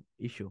having some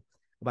issue,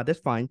 but that's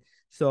fine.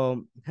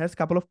 So here's a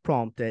couple of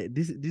prompts.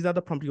 These are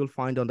the prompts you'll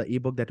find on the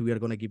ebook that we are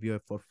going to give you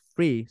for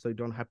free, so you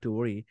don't have to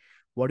worry.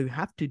 What you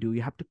have to do,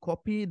 you have to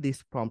copy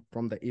this prompt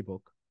from the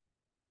ebook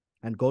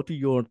and go to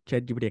your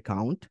ChatGPT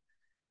account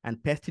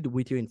and paste it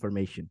with your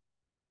information.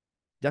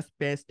 Just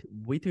paste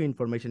with your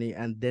information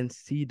and then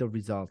see the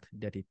result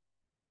that it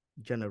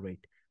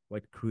generate or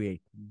it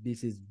create.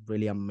 This is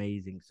really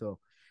amazing. So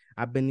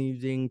I've been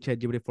using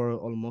ChatGPT for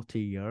almost a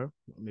year,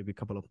 maybe a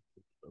couple of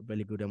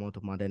really good amount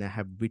of month, and I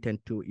have written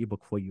 2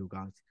 ebook for you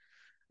guys.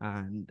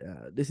 And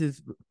this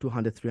is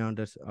 200,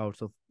 300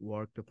 hours of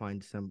work to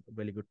find some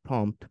really good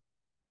prompt.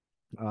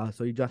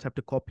 So you just have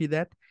to copy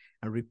that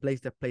and replace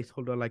the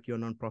placeholder like your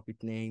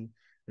nonprofit name,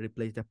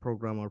 replace the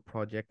program or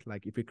project.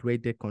 Like if you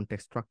create the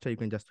context structure, you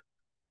can just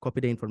copy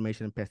the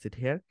information and paste it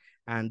here,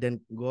 and then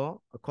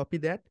go copy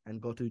that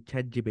and go to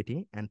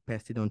ChatGPT and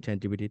paste it on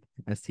ChatGPT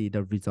and see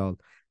the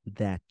result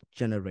that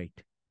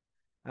generate.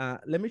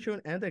 Let me show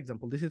you another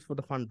example. This is for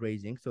the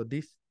fundraising. So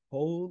this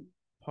whole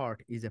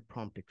part is a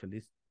prompt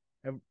actually.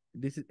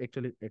 This is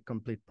actually a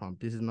complete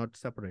prompt. This is not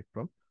separate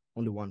prompt,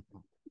 only one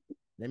prompt.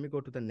 Let me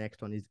go to the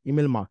next one is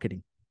email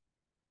marketing.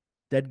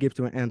 That gives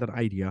you another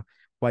idea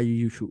why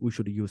we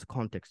should use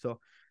context. So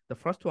the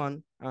first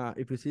one,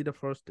 if you see the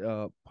first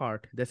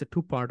part, there's a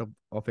 2 part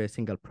of a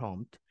single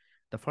prompt.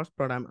 The first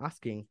part I'm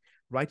asking,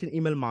 write an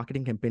email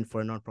marketing campaign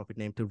for a nonprofit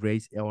name to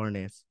raise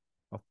awareness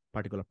of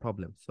particular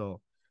problem.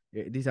 So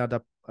these are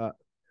the,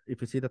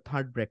 if you see the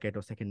third bracket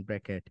or second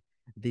bracket,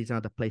 these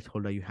are the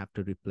placeholder you have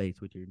to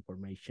replace with your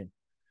information.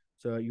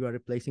 So you are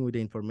replacing with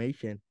the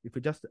information. If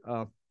you just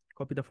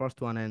copy the first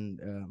one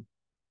and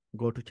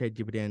go to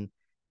ChatGPT and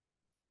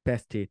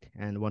paste it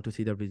and want to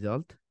see the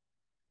result,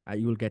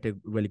 you will get a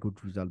really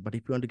good result. But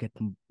if you want to get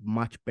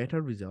much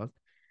better result,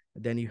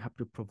 then you have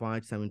to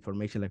provide some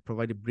information, like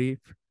provide a brief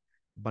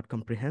but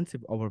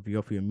comprehensive overview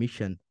of your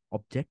mission,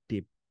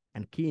 objective,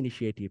 and key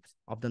initiatives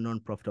of the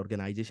nonprofit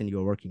organization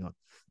you're working on.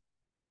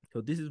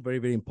 So this is very,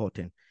 very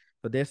important.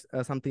 So there's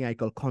something I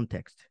call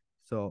context.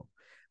 So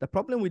the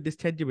problem with this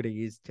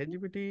ChatGPT is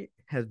ChatGPT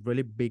has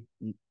really big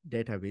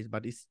database,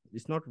 but it's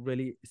not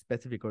really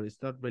specific, or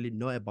it's not really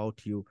know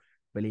about you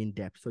really in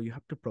depth. So you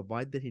have to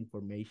provide that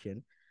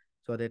information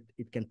so that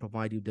it can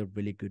provide you the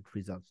really good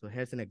results. So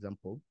here's an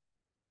example.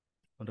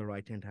 On the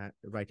right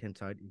hand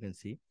side, you can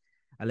see.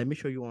 Let me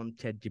show you on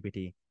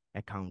ChatGPT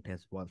account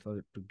as well,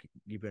 so to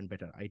give you a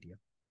better idea.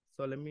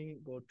 So let me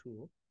go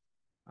to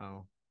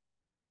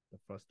the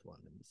first one.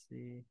 Let me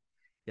see.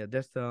 Yeah,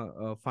 that's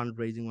the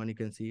fundraising one. You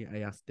can see I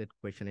asked that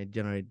question, it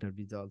generated the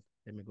result.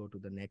 Let me go to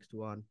the next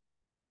one.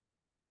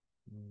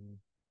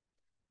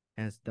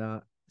 As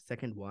the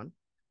second one,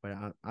 where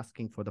I'm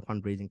asking for the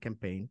fundraising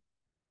campaign.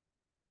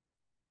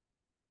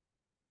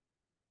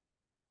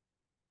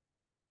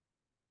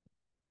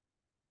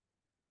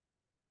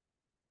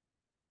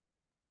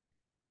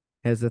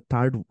 Has the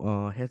third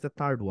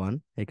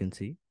one, I can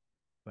see,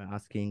 by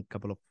asking a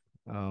couple of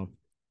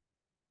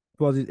it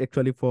was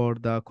actually for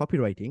the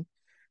copywriting.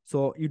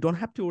 So you don't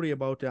have to worry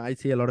about, I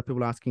see a lot of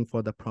people asking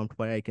for the prompt,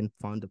 where I can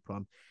find the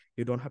prompt.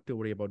 You don't have to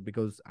worry about,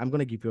 because I'm going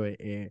to give you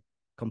a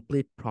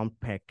complete prompt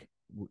pack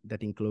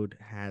that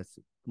has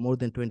more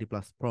than 20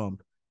 plus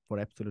prompt for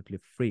absolutely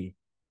free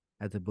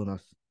as a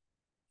bonus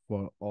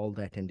for all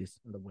the attendees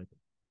on the web.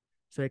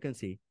 So you can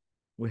see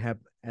we have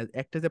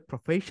act as a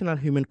professional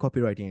human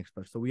copywriting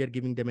expert. So we are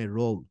giving them a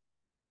role,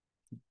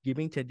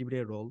 giving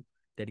ChatGPT a role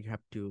that you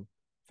have to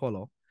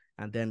follow,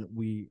 and then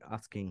we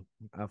asking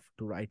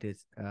to write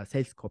a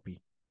sales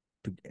copy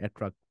to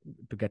attract,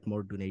 to get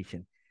more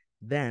donation.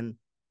 Then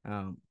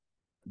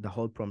the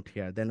whole prompt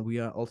here. Then we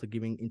are also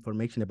giving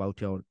information about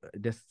your.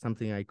 There's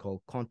something I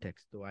call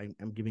context. So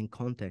I'm giving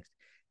context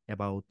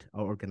about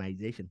our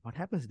organization. What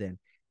happens then?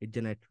 It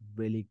generates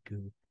really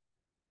good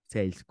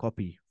sales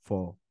copy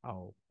for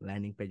our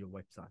landing page or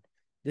website.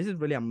 This is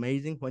really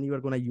amazing. When you are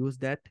going to use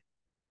that,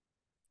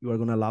 you are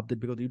going to love it,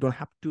 because you don't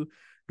have to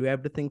do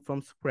everything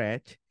from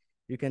scratch.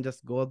 You can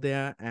just go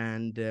there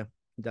and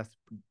just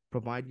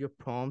provide your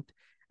prompt,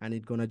 and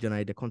it's going to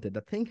generate the content.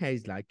 The thing here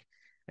is like,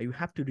 you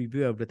have to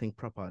review everything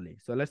properly.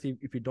 So let's say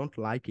if you don't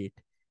like it,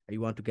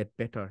 you want to get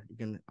better, you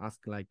can ask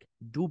like,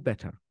 do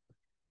better.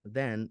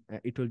 Then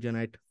it will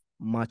generate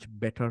much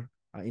better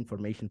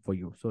information for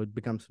you. So it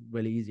becomes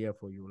really easier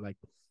for you. Like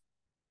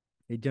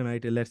it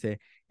generated, let's say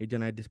it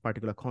generate this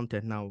particular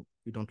content. Now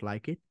you don't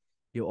like it.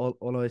 You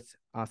always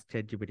ask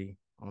ChatGPT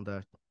on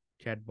the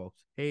chat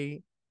box,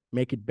 hey,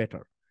 make it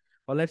better.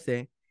 Or let's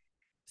say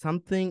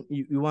something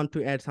you want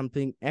to add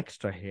something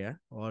extra here,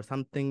 or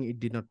something it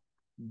did not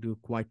do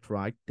quite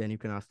right. Then you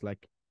can ask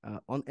like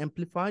on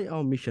amplify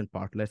our mission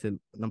part, let's say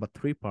number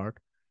 3 part,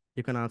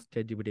 you can ask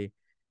ChatGPT,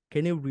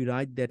 Can you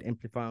rewrite that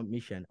amplifier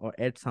mission or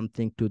add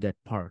something to that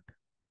part?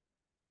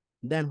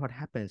 Then what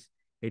happens?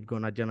 It's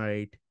gonna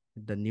generate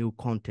the new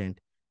content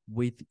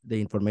with the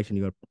information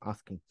you're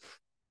asking.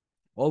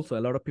 Also,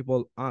 a lot of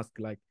people ask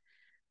like,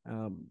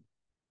 um,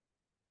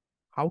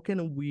 how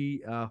can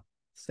we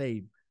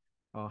save?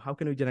 How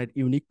can we generate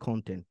unique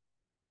content?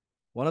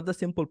 One of the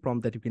simple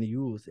prompts that you can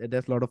use,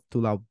 there's a lot of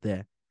tool out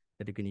there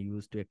that you can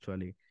use to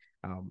actually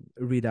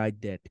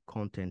rewrite that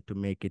content to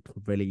make it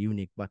really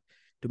unique. But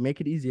to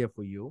make it easier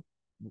for you,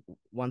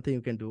 one thing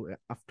you can do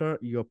after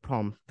your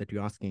prompt that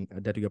you're asking,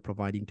 that you're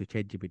providing to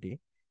ChatGPT,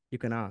 you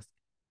can ask,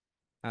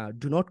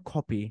 do not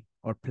copy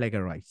or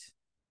plagiarize.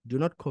 Do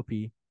not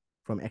copy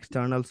from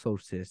external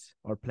sources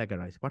or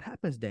plagiarize. What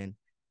happens then?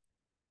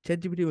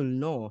 ChatGPT will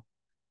know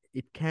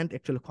it can't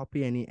actually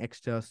copy any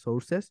extra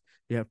sources.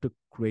 You have to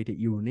create a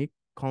unique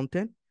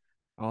content.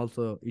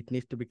 Also, it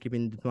needs to be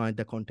keeping in mind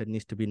the content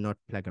needs to be not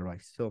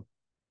plagiarized. So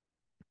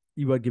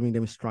you are giving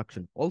them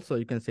instruction. Also,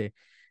 you can say,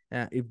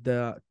 if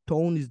the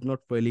tone is not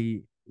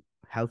really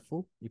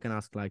helpful, you can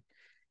ask like,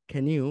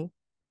 can you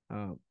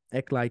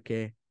act like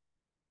a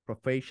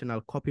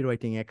professional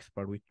copywriting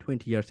expert with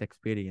 20 years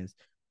experience,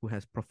 who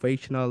has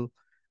professional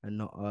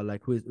and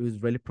like who is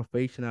really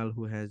professional,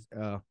 who has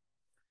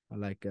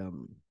like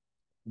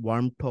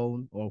warm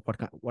tone or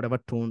whatever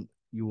tone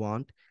you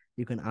want,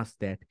 you can ask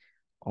that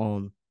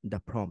on the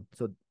prompt.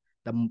 So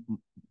the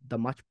the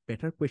much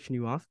better question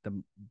you ask,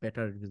 the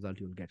better result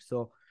you'll get.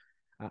 So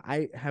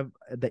I have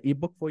the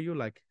ebook for you.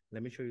 Like,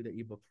 let me show you the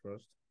ebook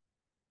first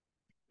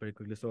very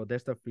quickly. So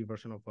that's the free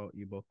version of our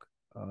ebook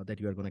that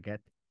you are going to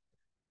get.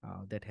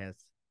 That has,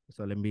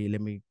 so let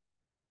me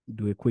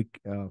do a quick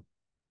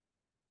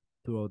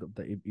tour of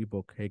the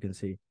ebook. Here you can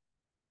see.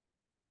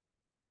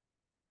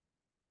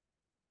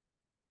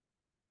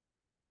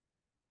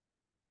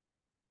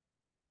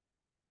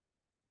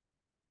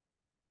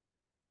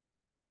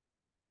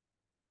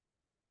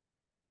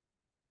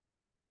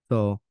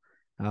 So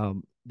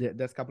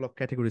there's a couple of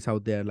categories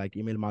out there like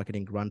email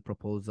marketing, grant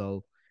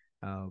proposal.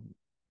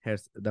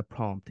 Here's the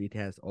prompt. It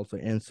has also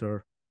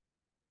answer,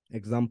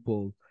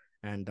 example,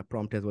 and the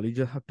prompt as well. You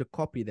just have to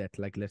copy that.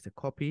 Like, let's say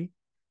copy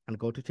and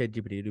go to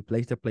ChatGPT,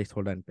 replace the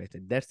placeholder and paste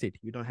it. That's it.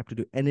 You don't have to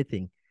do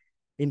anything.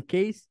 In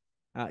case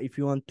if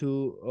you want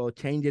to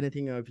change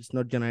anything, or if it's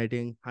not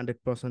generating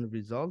 100%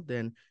 result,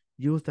 then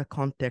use the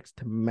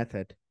context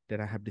method that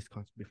I have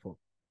discussed before.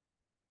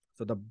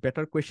 So the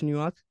better question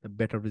you ask, the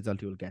better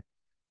result you will get.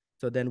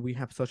 So then we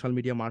have social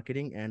media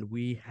marketing, and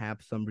we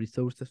have some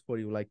resources for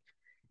you. Like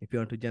if you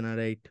want to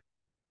generate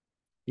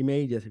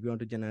images, if you want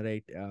to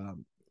generate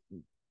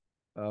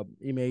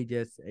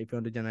images, if you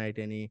want to generate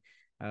any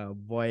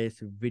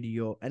voice,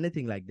 video,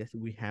 anything like this,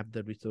 we have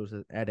the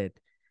resources added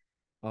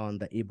on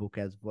the ebook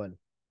as well.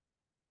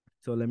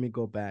 So let me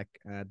go back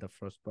at the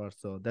first part.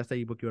 So that's the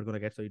ebook you're going to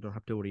get. So you don't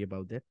have to worry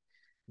about that.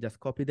 Just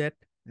copy that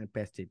and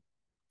paste it.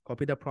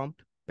 Copy the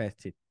prompt,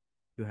 paste it.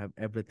 You have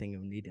everything you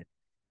needed.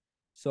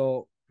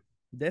 So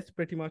that's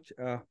pretty much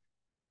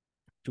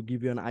to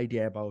give you an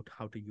idea about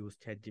how to use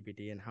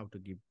ChatGPT and how to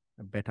give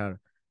a better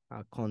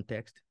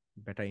context,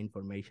 better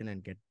information,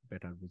 and get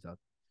better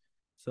results.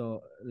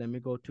 So let me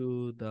go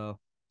to the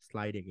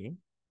slide again.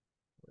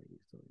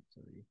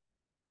 Sorry.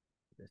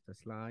 That's the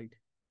slide.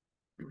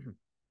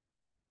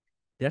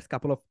 There's a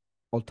couple of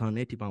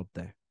alternative out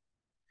there.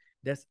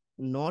 There's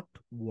not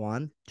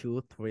one,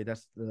 two, three.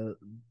 That's a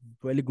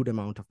really good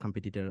amount of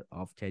competitor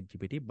of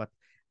ChatGPT, but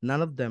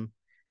none of them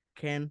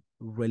can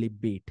really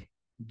beat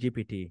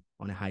GPT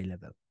on a high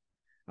level.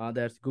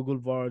 There's Google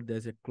Word,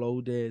 there's a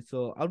Cloud.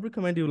 So I'll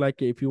recommend you,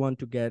 like, if you want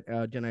to get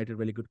generated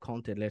really good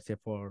content, let's say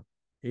for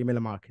email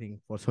marketing,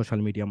 for social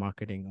media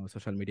marketing, or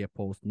social media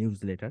post,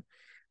 newsletter,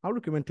 I'll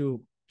recommend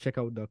to check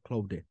out the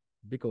Cloud,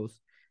 because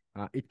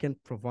it can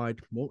provide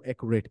more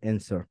accurate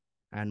answer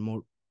and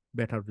more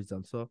better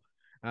results. So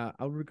I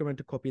would recommend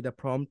to copy the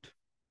prompt,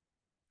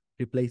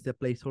 replace the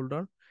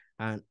placeholder,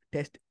 and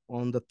test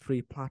on the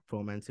 3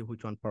 platform and see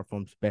which one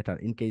performs better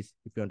in case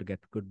if you want to get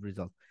good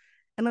results.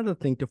 Another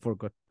thing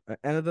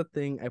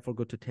I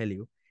forgot to tell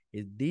you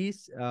is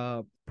these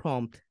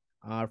prompt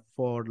are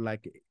for,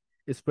 like,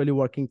 it's really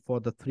working for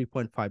the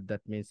 3.5.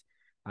 That means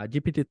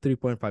GPT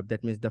 3.5.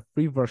 That means the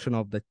free version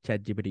of the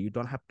chat GPT. You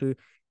don't have to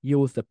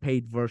use the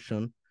paid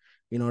version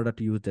in order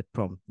to use that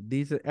prompt.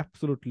 These are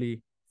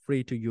absolutely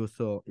free to use.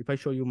 So if I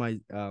show you my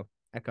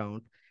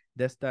account,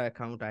 that's the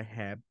account I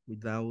have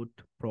without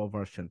pro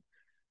version.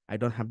 I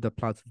don't have the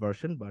plus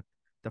version, but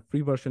the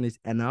free version is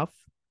enough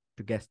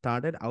to get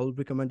started. I will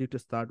recommend you to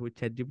start with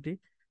ChatGPT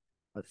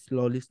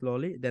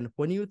slowly. Then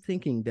when you're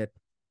thinking that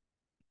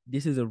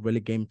this is a really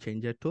game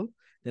changer tool,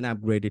 then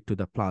upgrade it to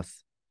the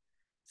plus.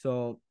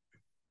 So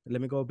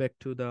let me go back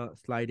to the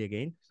slide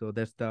again. So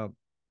there's the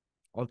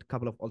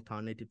couple of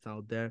alternatives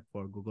out there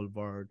for Google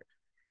Word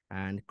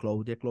and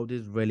Cloud. Cloud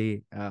is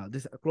really,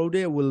 this Cloud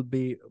will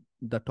be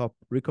the top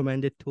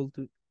recommended tool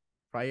to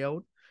try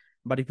out.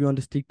 But if you want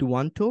to stick to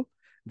one tool,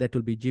 that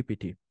will be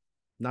GPT.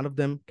 None of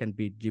them can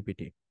beat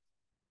GPT.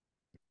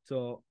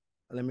 So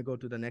let me go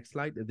to the next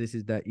slide. This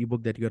is the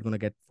ebook that you're going to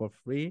get for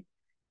free.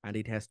 and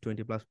it has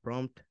 20 plus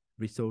prompt,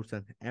 resource,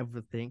 and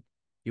everything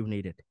you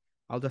need it.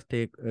 I'll just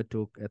take a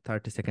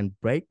 30-second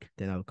break,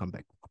 then I'll come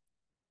back.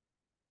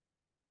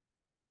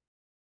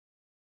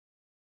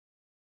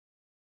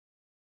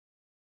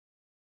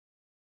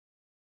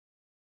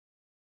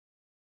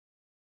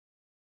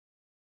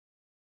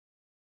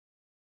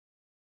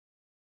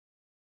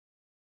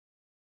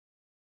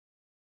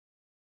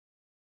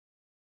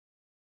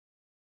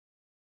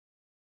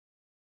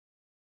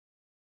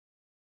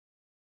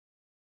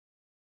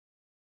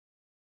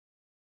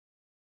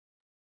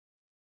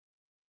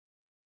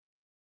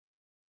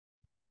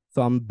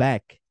 So I'm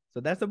back.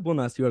 So that's a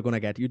bonus you are going to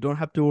get. You don't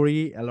have to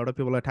worry. A lot of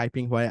people are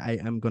typing why I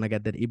am going to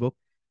get that ebook.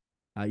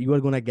 You are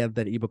going to get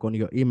that ebook on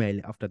your email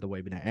after the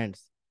webinar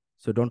ends.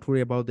 So don't worry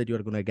about that. You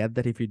are going to get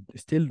that. If you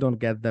still don't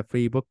get the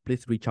free ebook,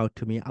 please reach out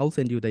to me. I'll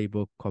send you the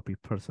ebook copy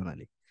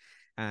personally.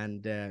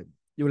 And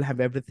you will have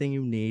everything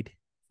you need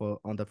for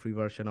on the free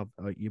version of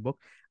ebook.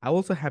 I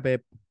also have a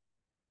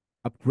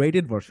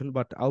upgraded version,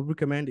 but I'll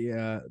recommend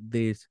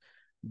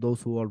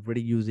those who are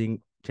already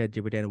using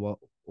ChatGPT and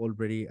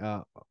already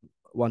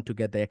want to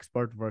get the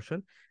expert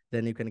version,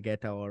 then you can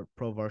get our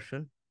pro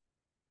version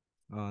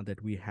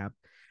that we have.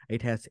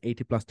 It has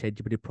 80 plus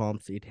ChatGPT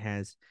prompts. It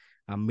has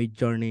Mid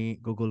Journey,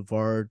 Google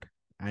Word,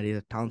 and it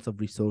has tons of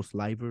resource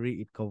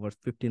library. It covers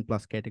 15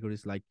 plus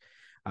categories like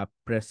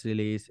press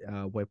release,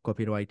 web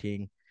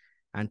copywriting,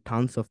 and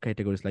tons of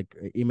categories like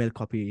email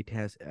copy. It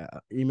has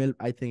email.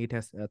 I think it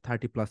has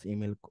 30 plus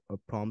email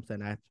prompts,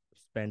 and I've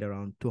spent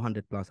around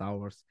 200 plus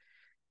hours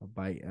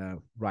by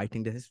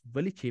writing this. Is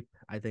really cheap.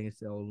 I think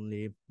it's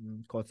only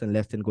costing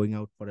less than going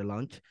out for a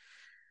lunch.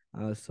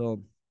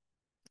 So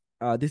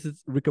this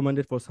is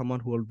recommended for someone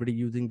who already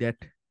using that,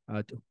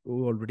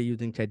 who already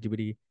using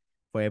ChatGPT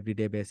for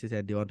everyday basis,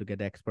 and they want to get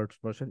the expert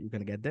version. You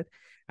can get that.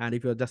 And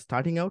if you're just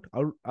starting out,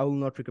 I will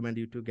not recommend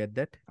you to get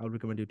that. I'll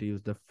recommend you to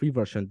use the free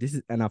version. This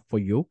is enough for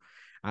you,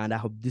 and I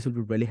hope this will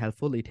be really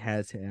helpful. It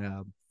has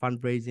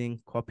fundraising,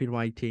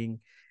 copywriting,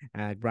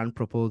 grant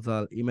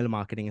proposal, email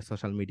marketing, and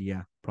social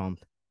media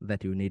prompt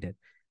that you needed.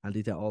 And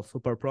these are all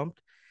super prompt.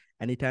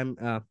 Anytime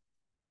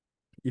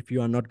if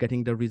you are not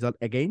getting the result,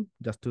 again,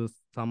 just to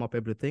sum up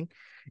everything,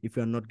 if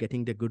you are not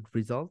getting the good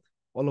result,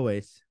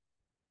 always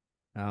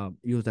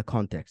use the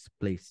context,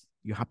 please.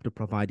 You have to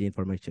provide the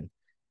information.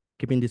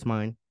 Keep in this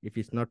mind, if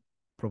it's not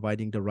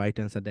providing the right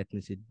answer, that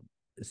means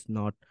it's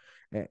not,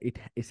 it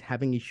is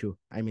having issue.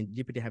 I mean,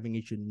 GPT having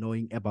issue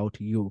knowing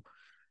about you,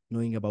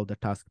 knowing about the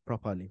task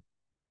properly.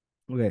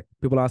 Okay,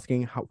 people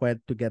asking where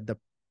to get the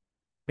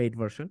paid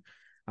version.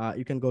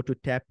 You can go to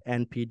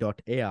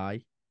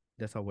tapnp.ai.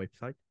 That's our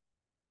website.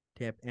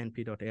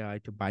 Tapnp.ai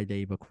to buy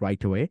the ebook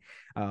right away.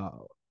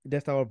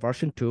 That's our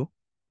version 2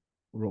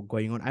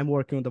 going on. I'm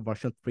working on the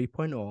version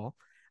 3.0,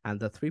 and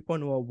the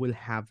 3.0 will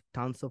have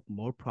tons of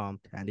more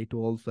prompt, and it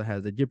also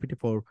has a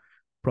GPT-4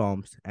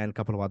 prompts and a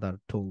couple of other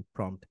tool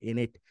prompt in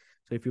it.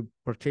 So if you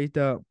purchase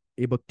the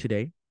ebook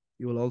today,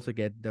 you will also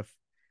get the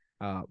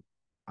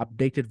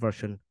updated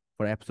version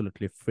for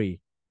absolutely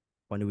free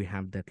when we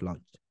have that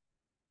launched.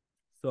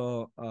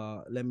 So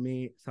let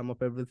me sum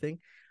up everything.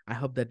 I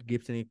hope that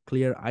gives a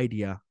clear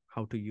idea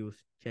how to use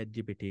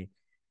ChatGPT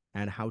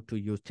and how to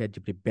use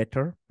ChatGPT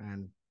better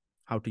and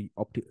how to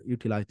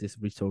utilize these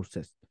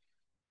resources.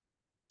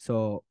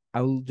 So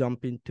I will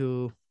jump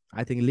into,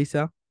 I think,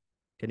 Lisa,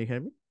 can you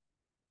hear me?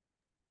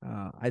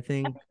 I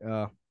think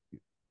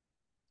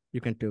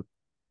you can too.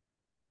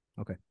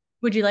 Okay.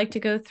 Would you like to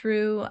go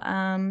through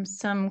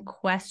some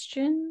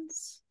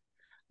questions?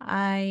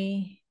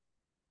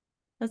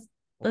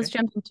 Let's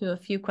jump into a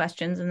few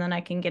questions, and then I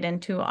can get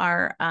into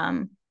our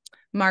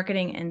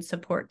marketing and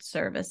support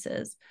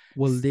services.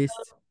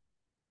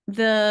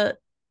 I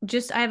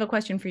have a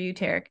question for you,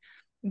 Tarek,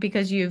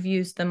 because you've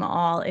used them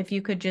all. If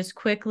you could just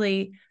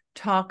quickly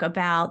talk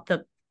about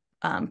the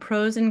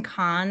pros and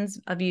cons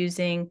of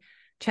using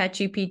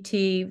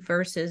ChatGPT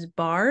versus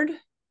Bard,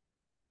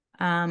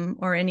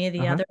 or any of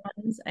the other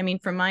ones. I mean,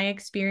 from my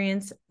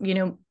experience, you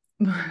know,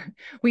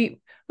 we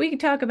could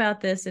talk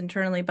about this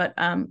internally, but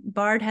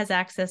Bard has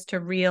access to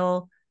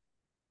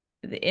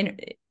the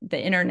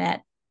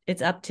internet.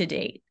 It's up to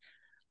date.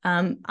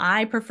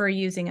 I prefer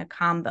using a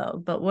combo,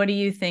 but what do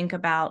you think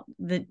about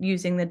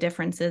using the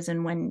differences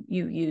and when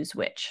you use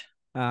which?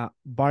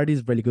 Bard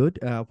is really good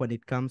when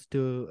it comes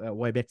to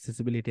web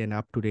accessibility and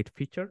up-to-date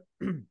feature.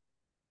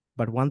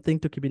 But one thing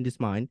to keep in this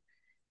mind,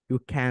 you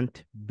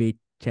can't beat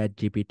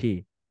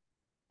ChatGPT.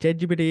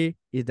 ChatGPT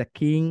is the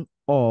king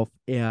of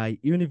AI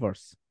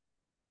universe.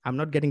 I'm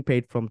not getting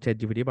paid from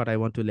ChatGPT, but I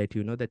want to let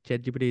you know that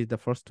ChatGPT is the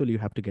first tool you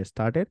have to get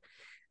started.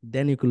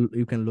 Then you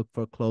can look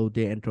for Claude,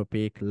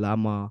 Anthropic,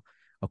 Llama,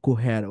 or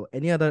Cohere, or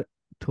any other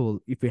tool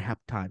if you have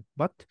time.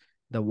 But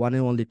the one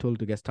and only tool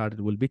to get started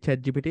will be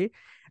ChatGPT.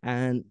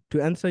 And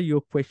to answer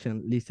your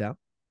question, Lisa,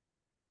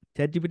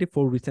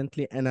 ChatGPT-4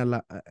 recently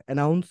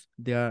announced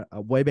their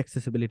web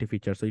accessibility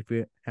feature. So if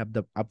you have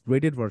the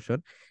upgraded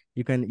version,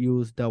 you can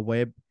use the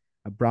web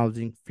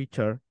browsing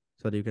feature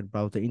so that you can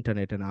browse the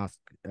internet and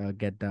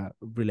get the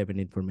relevant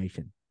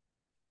information.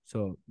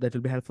 So that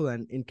will be helpful.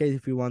 And in case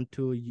if you want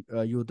to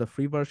use the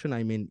free version,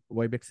 I mean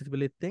web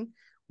accessibility thing,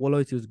 we'll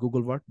always use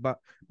Google Word. But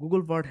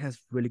Google Word has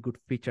really good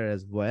feature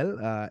as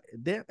well.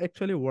 They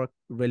actually work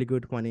really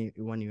good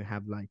when you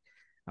have like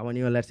when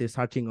you're, let's say,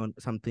 searching on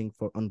something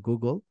on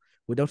Google.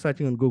 Without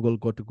searching on Google,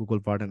 go to Google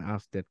Word and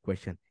ask that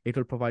question. It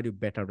will provide you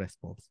better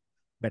response,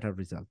 better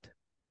result.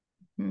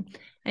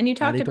 And you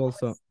talked about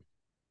also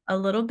a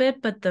little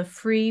bit, but the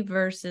free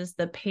versus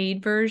the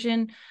paid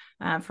version,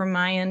 from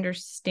my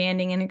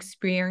understanding and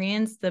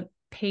experience, the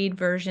paid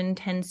version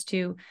tends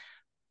to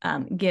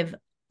give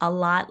a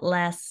lot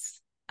less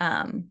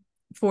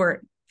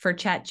for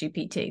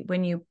ChatGPT.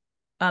 When you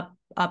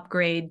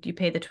upgrade, you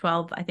pay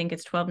the I think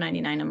it's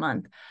 $12.99 a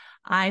month.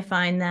 I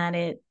find that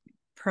it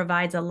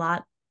provides a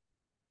lot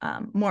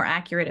more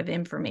accurate of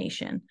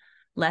information,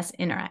 less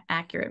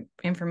inaccurate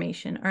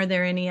information. Are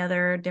there any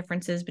other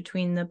differences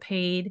between the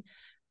paid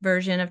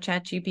version of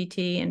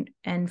ChatGPT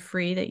and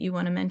free that you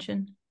want to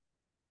mention?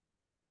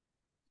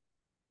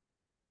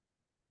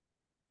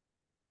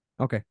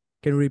 Okay.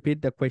 Can you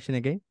repeat the question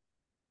again?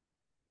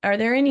 Are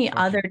there any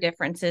other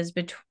differences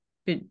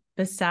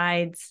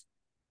besides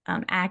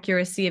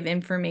accuracy of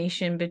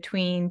information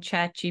between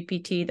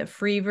ChatGPT, the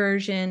free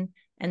version,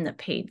 and the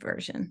paid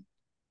version?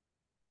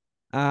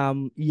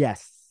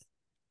 Yes.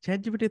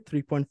 ChatGPT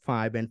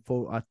 3.5 and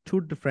 4 are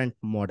two different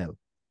models.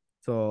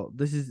 So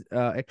this is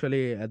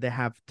actually they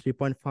have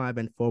 3.5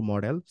 and 4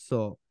 model.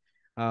 So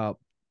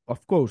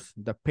of course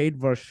the paid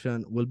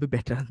version will be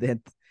better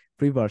than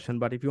free version.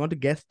 But if you want to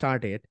get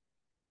started,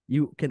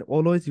 you can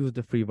always use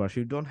the free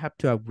version. You don't have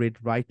to upgrade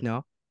right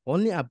now.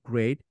 Only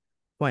upgrade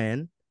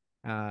when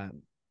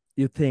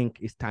you think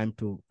it's time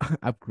to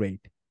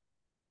upgrade.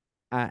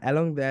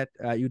 Along that,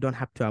 you don't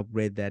have to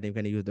upgrade that. You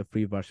can use the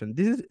free version.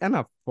 This is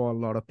enough for a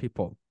lot of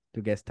people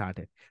to get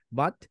started.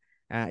 But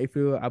if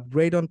you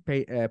upgrade on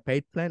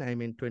paid plan, I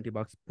mean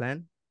 $20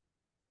 plan,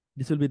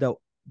 this will be the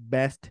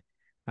best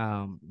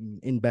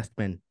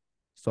investment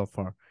so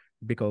far.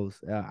 Because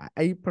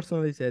I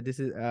personally say this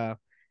is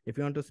if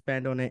you want to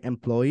spend on an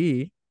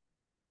employee,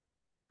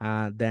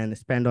 then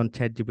spend on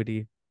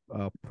ChatGPT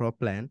Pro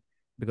plan,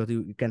 because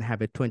you can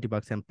have a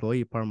 $20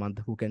 employee per month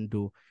who can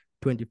do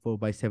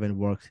 24/7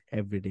 works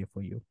every day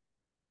for you,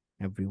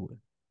 everywhere.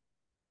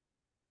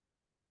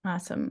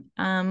 Awesome.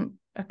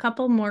 A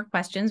couple more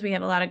questions. We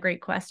have a lot of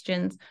great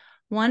questions.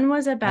 One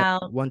was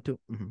about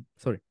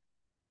sorry,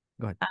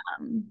 go ahead.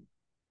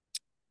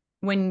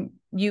 When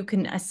you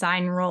can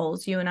assign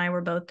roles. You and I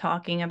were both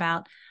talking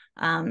about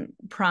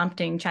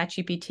prompting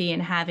ChatGPT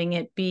and having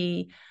it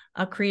be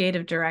a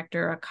creative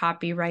director, a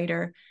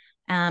copywriter.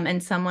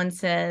 And someone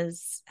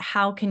says,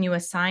 how can you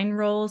assign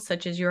roles,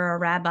 such as you're a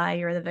rabbi,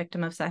 you're the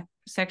victim of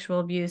sexual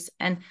abuse?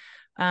 And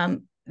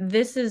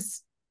this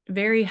is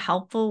very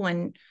helpful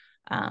when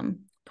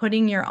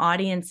putting your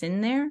audience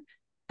in there,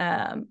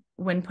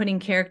 when putting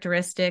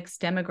characteristics,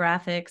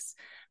 demographics,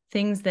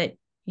 things that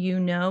you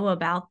know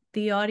about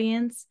the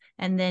audience,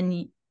 and then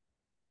you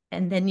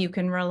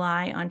can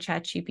rely on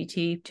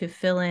ChatGPT to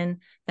fill in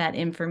that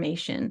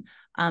information,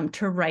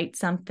 to write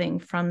something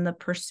from the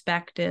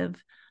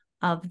perspective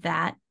of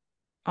that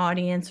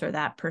audience or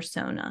that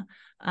persona.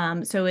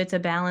 So it's a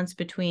balance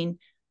between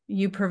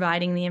you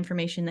providing the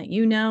information that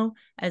you know,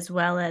 as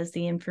well as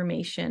the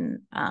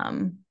information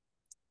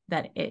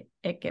that it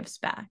gives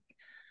back.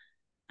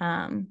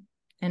 And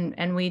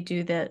we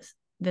do this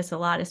a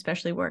lot,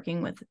 especially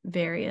working with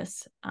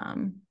various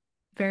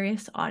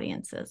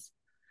audiences.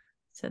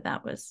 So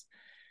that was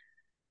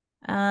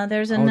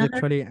there's another. I was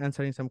actually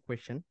answering some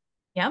question.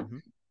 Yep.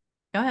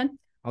 Go ahead.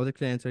 I was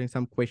actually answering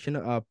some question.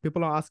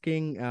 People are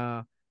asking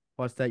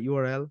what's the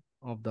URL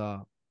of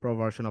the pro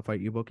version of our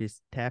ebook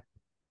is tappnp.ai.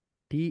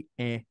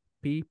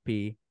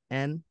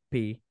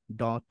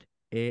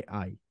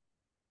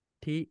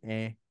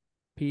 tappnp.ai.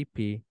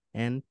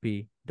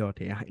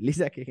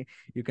 Lisa,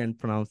 you can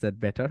pronounce that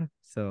better.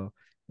 So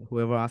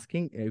whoever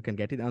asking, you can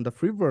get it on the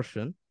free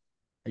version.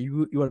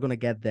 You are going to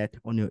get that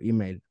on your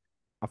email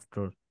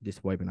after this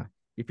webinar.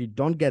 If you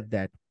don't get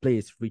that,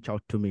 please reach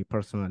out to me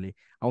personally.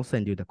 I'll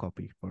send you the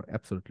copy for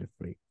absolutely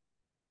free.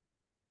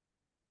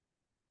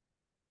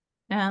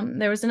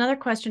 There was another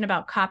question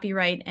about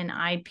copyright and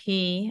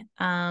IP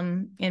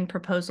in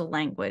proposal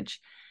language.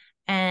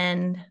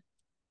 And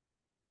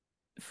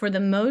for the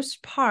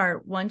most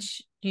part,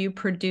 once you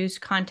produce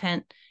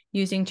content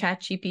using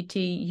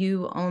ChatGPT,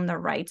 you own the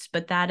rights,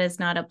 but that is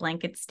not a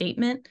blanket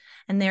statement.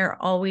 And they're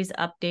always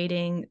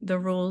updating the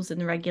rules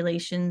and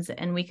regulations.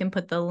 And we can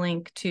put the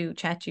link to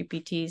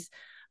ChatGPT's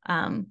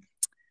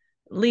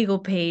legal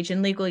page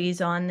and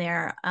legalese on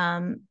there.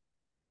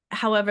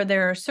 However,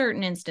 there are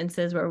certain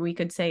instances where we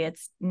could say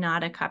it's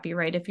not a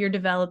copyright. If you're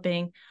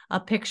developing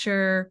a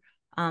picture,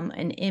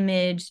 an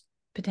image,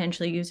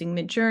 potentially using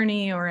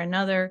Midjourney or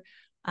another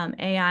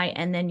AI,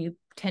 and then you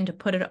tend to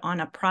put it on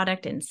a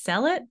product and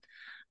sell it,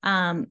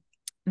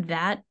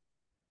 that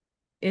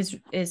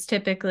is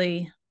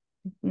typically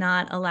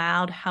not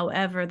allowed.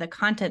 However, the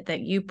content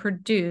that you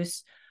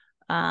produce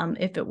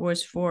If it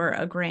was for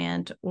a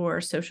grant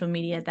or social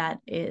media,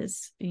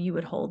 you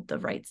would hold the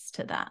rights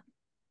to that.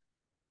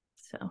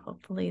 So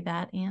hopefully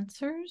that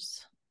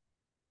answers.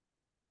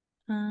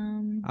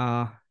 There's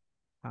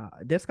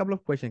a couple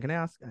of questions. Can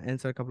I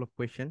answer a couple of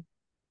questions?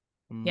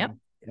 Yep.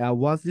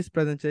 Was this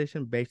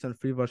presentation based on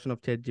free version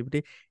of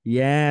ChatGPT?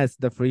 Yes,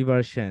 the free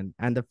version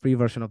and the free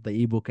version of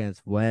the ebook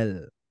as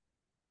well.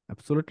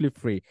 Absolutely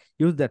free.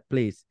 Use that,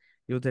 please.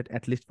 Use it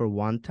at least for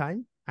one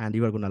time, and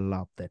you are gonna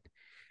love that.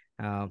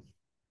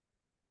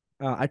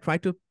 I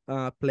tried to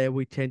play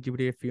with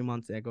ChatGPT a few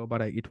months ago,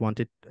 but it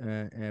wanted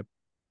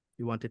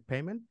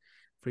payment.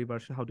 Free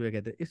version. How do I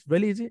get it? It's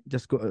really easy.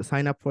 Just go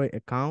sign up for an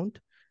account,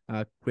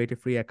 create a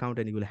free account,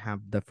 and you will have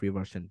the free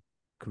version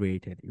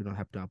created. You don't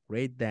have to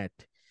upgrade that.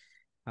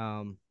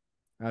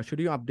 Should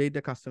you update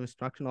the custom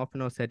instruction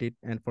often or set it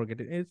and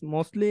forget it? It's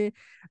mostly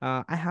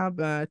I have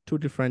 2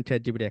 different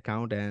ChatGPT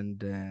account,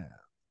 and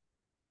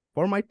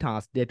for my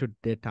task,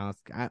 day-to-day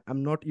task,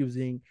 I'm not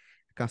using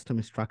custom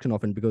instruction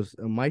often because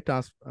my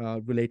task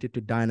related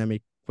to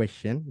dynamic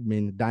question,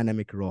 mean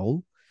dynamic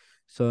role.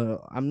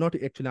 So I'm not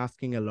actually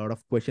asking a lot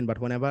of question, but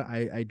whenever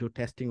I do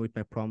testing with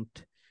my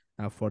prompt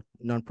for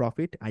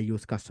nonprofit, I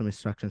use custom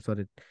instruction so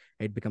that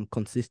it become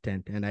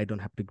consistent, and I don't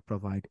have to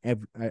provide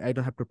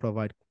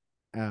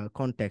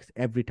context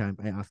every time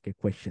I ask a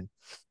question.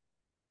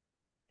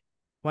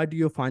 Why do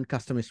you find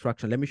custom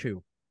instruction? Let me show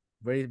you.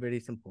 Very, very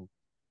simple.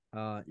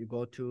 You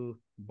go to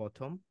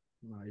bottom,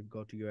 you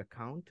go to your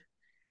account,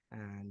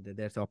 and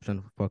there's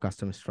option for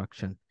custom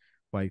instruction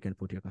where you can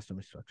put your custom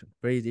instruction.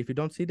 Very easy. If you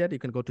don't see that, you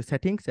can go to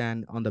settings,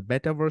 and on the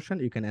beta version,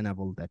 you can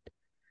enable that.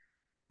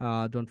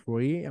 Don't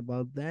worry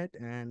about that.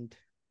 And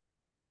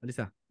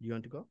Alyssa, you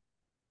want to go?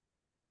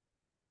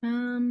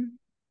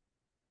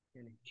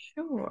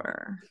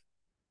 Sure.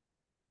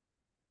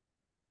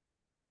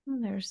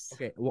 There's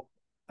okay. Well,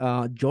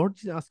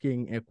 George is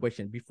asking a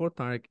question. Before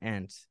Tarek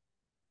ends,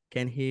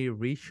 can he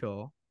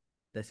re-show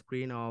the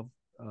screen of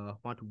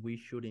what we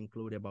should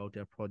include about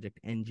our project,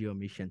 NGO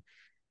mission,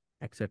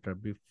 etc.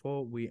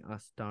 before we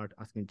start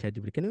asking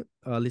ChatGPT? Can you,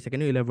 Lisa,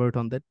 can you elaborate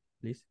on that,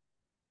 please?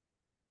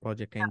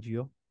 Project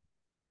NGO.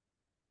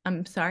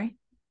 I'm sorry.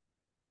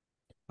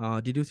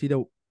 Did you see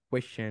the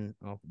question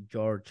of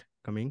George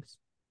Cummings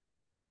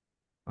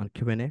on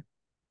Q&A?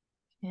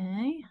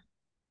 Okay.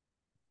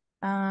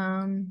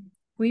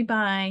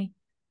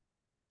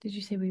 Did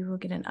you say we will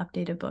get an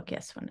updated book?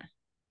 Yes.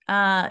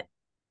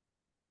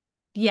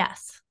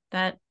 Yes,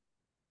 that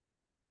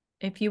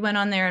if you went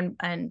on there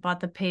and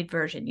bought the paid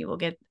version, you will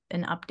get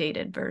an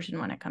updated version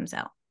when it comes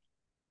out.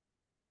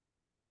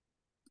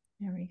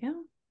 There we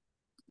go.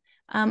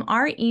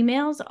 Our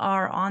emails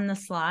are on the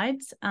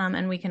slides,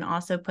 and we can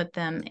also put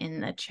them in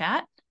the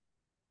chat.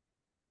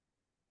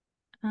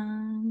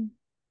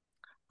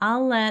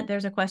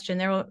 There's a question.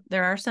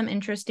 There are some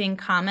interesting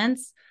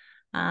comments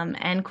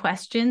and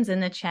questions in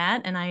the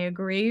chat, and I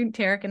agree.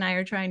 Tarek and I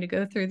are trying to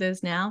go through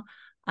those now.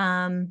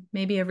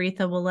 Maybe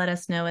Aretha will let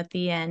us know at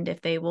the end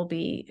if they will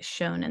be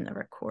shown in the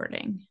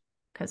recording,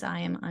 because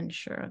I am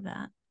unsure of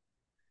that.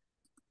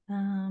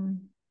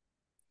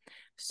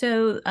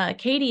 So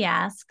Katie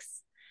asks,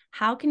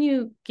 how can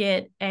you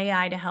get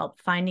AI to help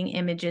finding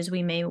images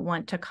we may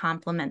want to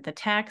complement the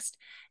text?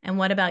 And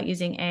what about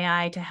using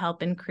AI to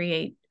help and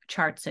create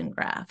charts and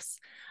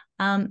graphs?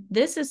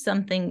 This is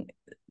something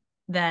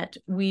that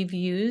we've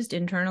used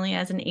internally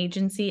as an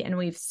agency, and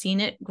we've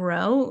seen it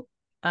grow,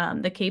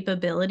 the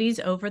capabilities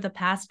over the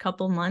past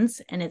couple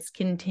months, and it's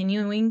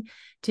continuing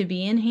to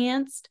be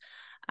enhanced.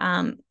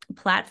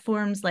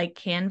 Platforms like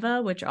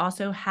Canva, which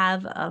also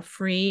have a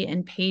free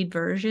and paid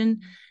version,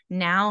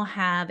 now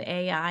have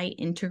AI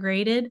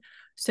integrated.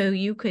 So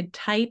you could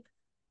type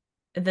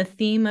the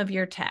theme of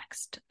your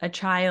text, a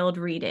child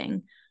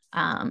reading,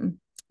 a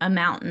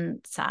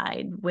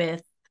mountainside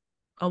with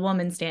a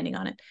woman standing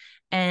on it,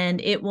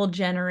 and it will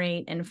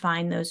generate and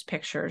find those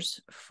pictures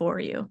for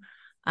you.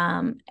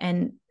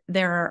 And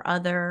there are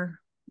other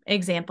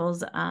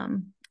examples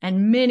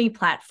and many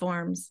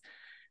platforms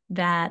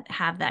that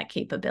have that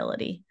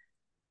capability.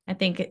 I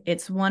think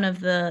it's one of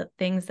the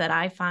things that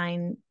I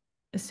find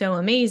so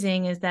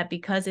amazing is that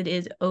because it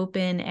is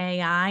open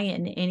AI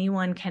and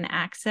anyone can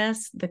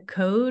access the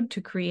code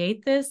to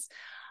create this,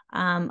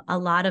 a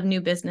lot of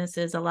new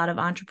businesses, a lot of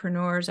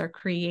entrepreneurs are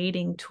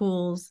creating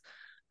tools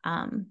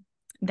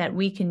that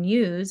we can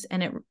use,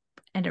 and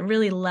it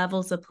really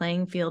levels the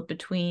playing field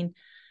between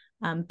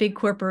big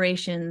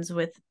corporations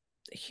with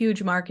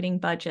huge marketing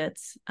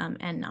budgets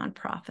and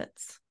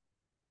nonprofits.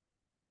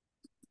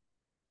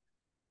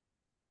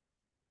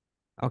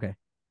 Okay.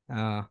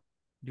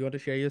 Do you want to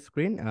share your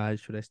screen?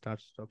 Should I stop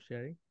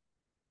sharing?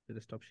 Should I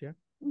stop share?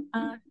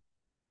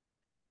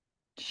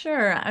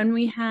 Sure. And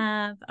we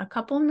have a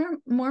couple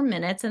more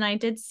minutes. And I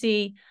did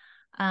see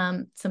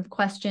some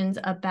questions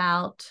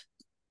about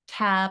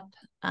TAP,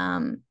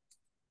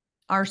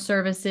 our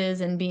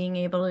services, and being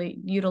able to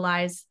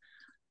utilize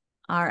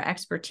our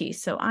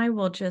expertise. So I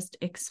will just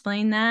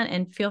explain that,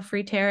 and feel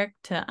free, Tarek,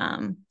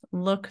 to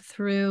look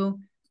through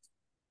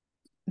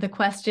the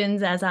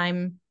questions as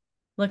I'm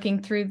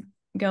looking through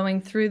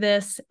going through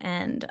this,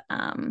 and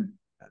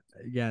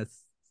yes,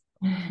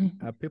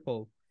 some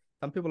people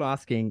are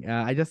asking.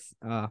 I just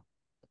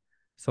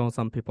saw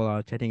some people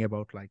are chatting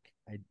about like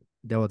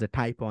there was a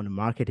typo on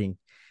marketing.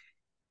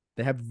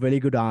 They have very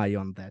good eye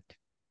on that.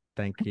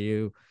 Thank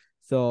you.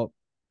 So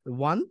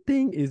one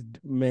thing is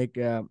make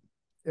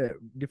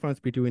difference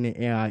between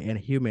AI and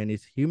human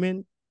is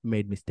human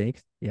made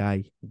mistakes.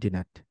 AI did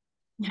not.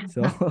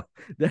 So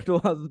that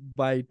was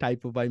by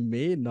typo by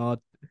me, not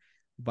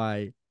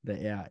by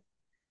the AI.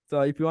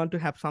 So if you want to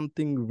have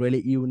something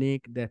really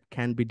unique that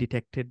can be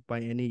detected by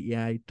any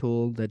AI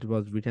tool that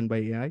was written by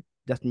AI,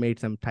 just made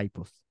some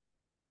typos.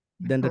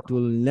 Then the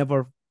tool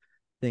never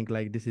think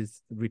like this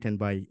is written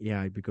by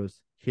AI because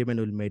human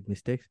will make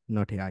mistakes,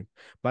 not AI.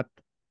 But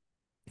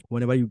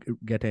whenever you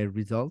get a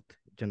result,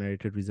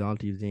 generated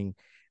result using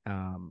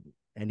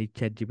any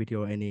ChatGPT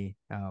or any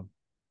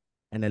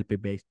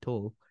NLP based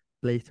tool,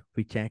 please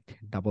recheck,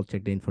 double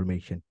check the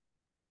information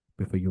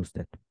before you use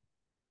that.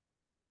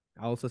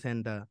 I also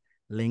send the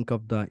link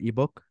of the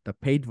ebook, the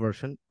paid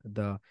version,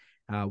 the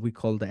we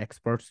call the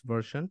experts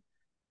version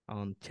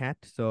on chat.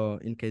 So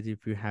in case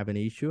if you have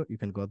any issue, you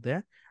can go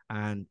there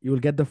and you will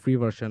get the free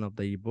version of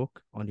the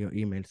ebook on your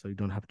email. So you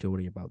don't have to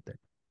worry about that.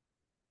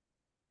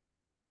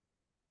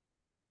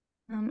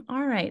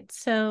 All right.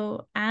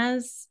 So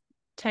as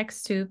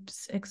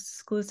TechSoup's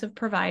exclusive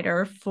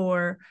provider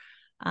for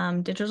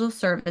digital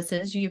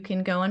services, you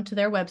can go onto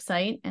their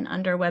website, and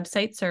under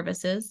website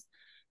services,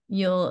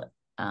 you'll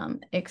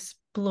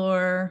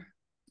explore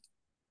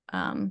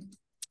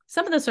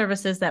some of the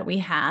services that we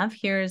have.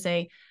 Here's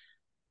a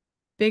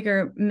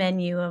bigger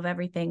menu of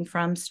everything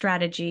from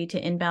strategy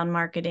to inbound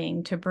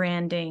marketing to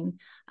branding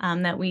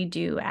that we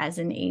do as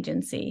an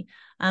agency,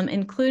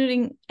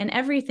 including, and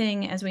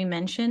everything, as we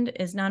mentioned,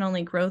 is not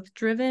only growth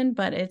driven,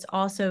 but it's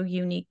also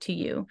unique to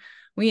you.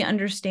 We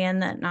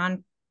understand that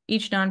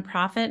each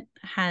nonprofit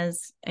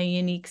has a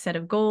unique set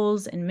of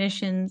goals and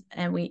missions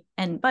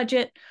and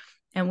budget,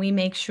 and we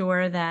make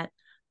sure that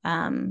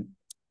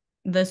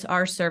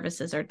our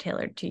services are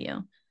tailored to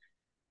you.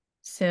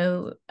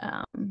 So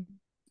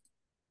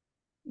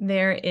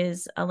there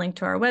is a link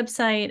to our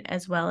website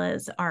as well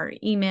as our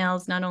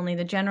emails, not only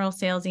the general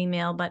sales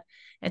email, but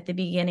at the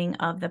beginning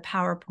of the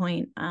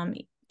PowerPoint,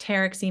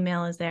 Tarek's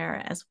email is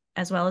there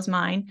as well as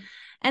mine,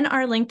 and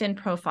our LinkedIn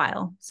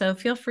profile. So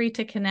feel free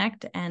to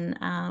connect, and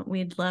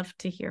we'd love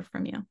to hear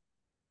from you.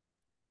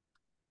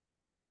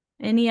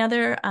 Any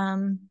other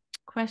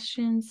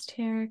questions,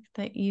 Tarek,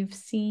 that you've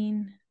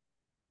seen?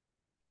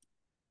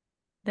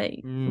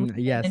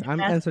 Yes,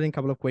 I'm answering a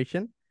couple of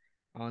questions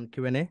on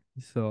Q&A.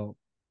 So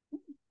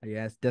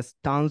yes, there's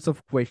tons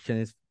of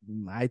questions.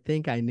 I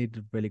think I need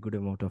a really good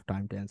amount of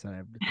time to answer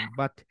everything.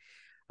 But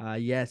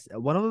yes,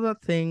 one of the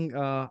thing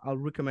I'll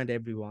recommend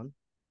everyone,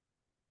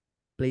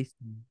 please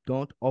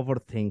don't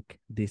overthink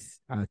this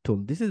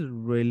tool. This is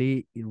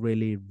really,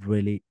 really,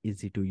 really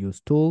easy to use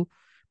tool.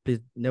 Please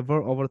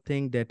never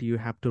overthink that you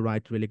have to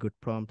write really good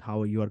prompt,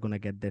 how you are going to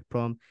get that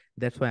prompt.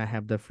 That's why I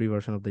have the free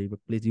version of the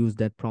ebook. Please use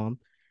that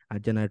prompt,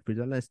 generate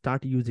result, and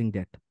start using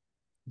that.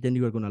 Then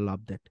you are going to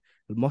love that.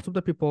 Most of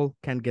the people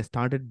can get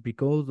started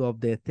because of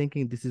their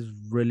thinking this is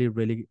really,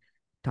 really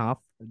tough.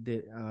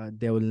 They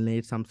will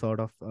need some sort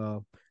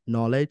of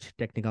knowledge,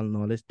 technical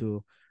knowledge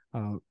to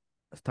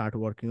start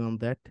working on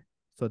that.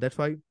 So that's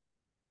why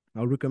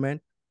I'll recommend,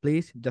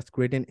 please just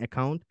create an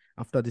account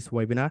after this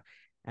webinar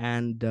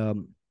and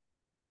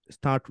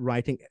start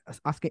writing,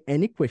 asking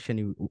any question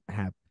you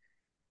have,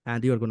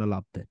 and you're going to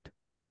love that.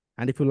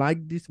 And if you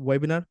like this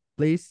webinar,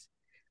 please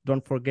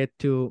don't forget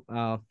to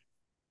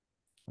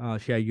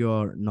share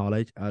your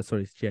knowledge,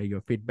 share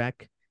your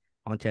feedback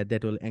on chat.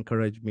 That will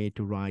encourage me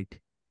to write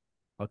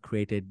or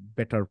create a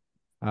better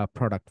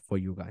product for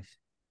you guys.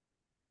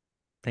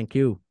 Thank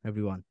you,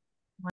 everyone.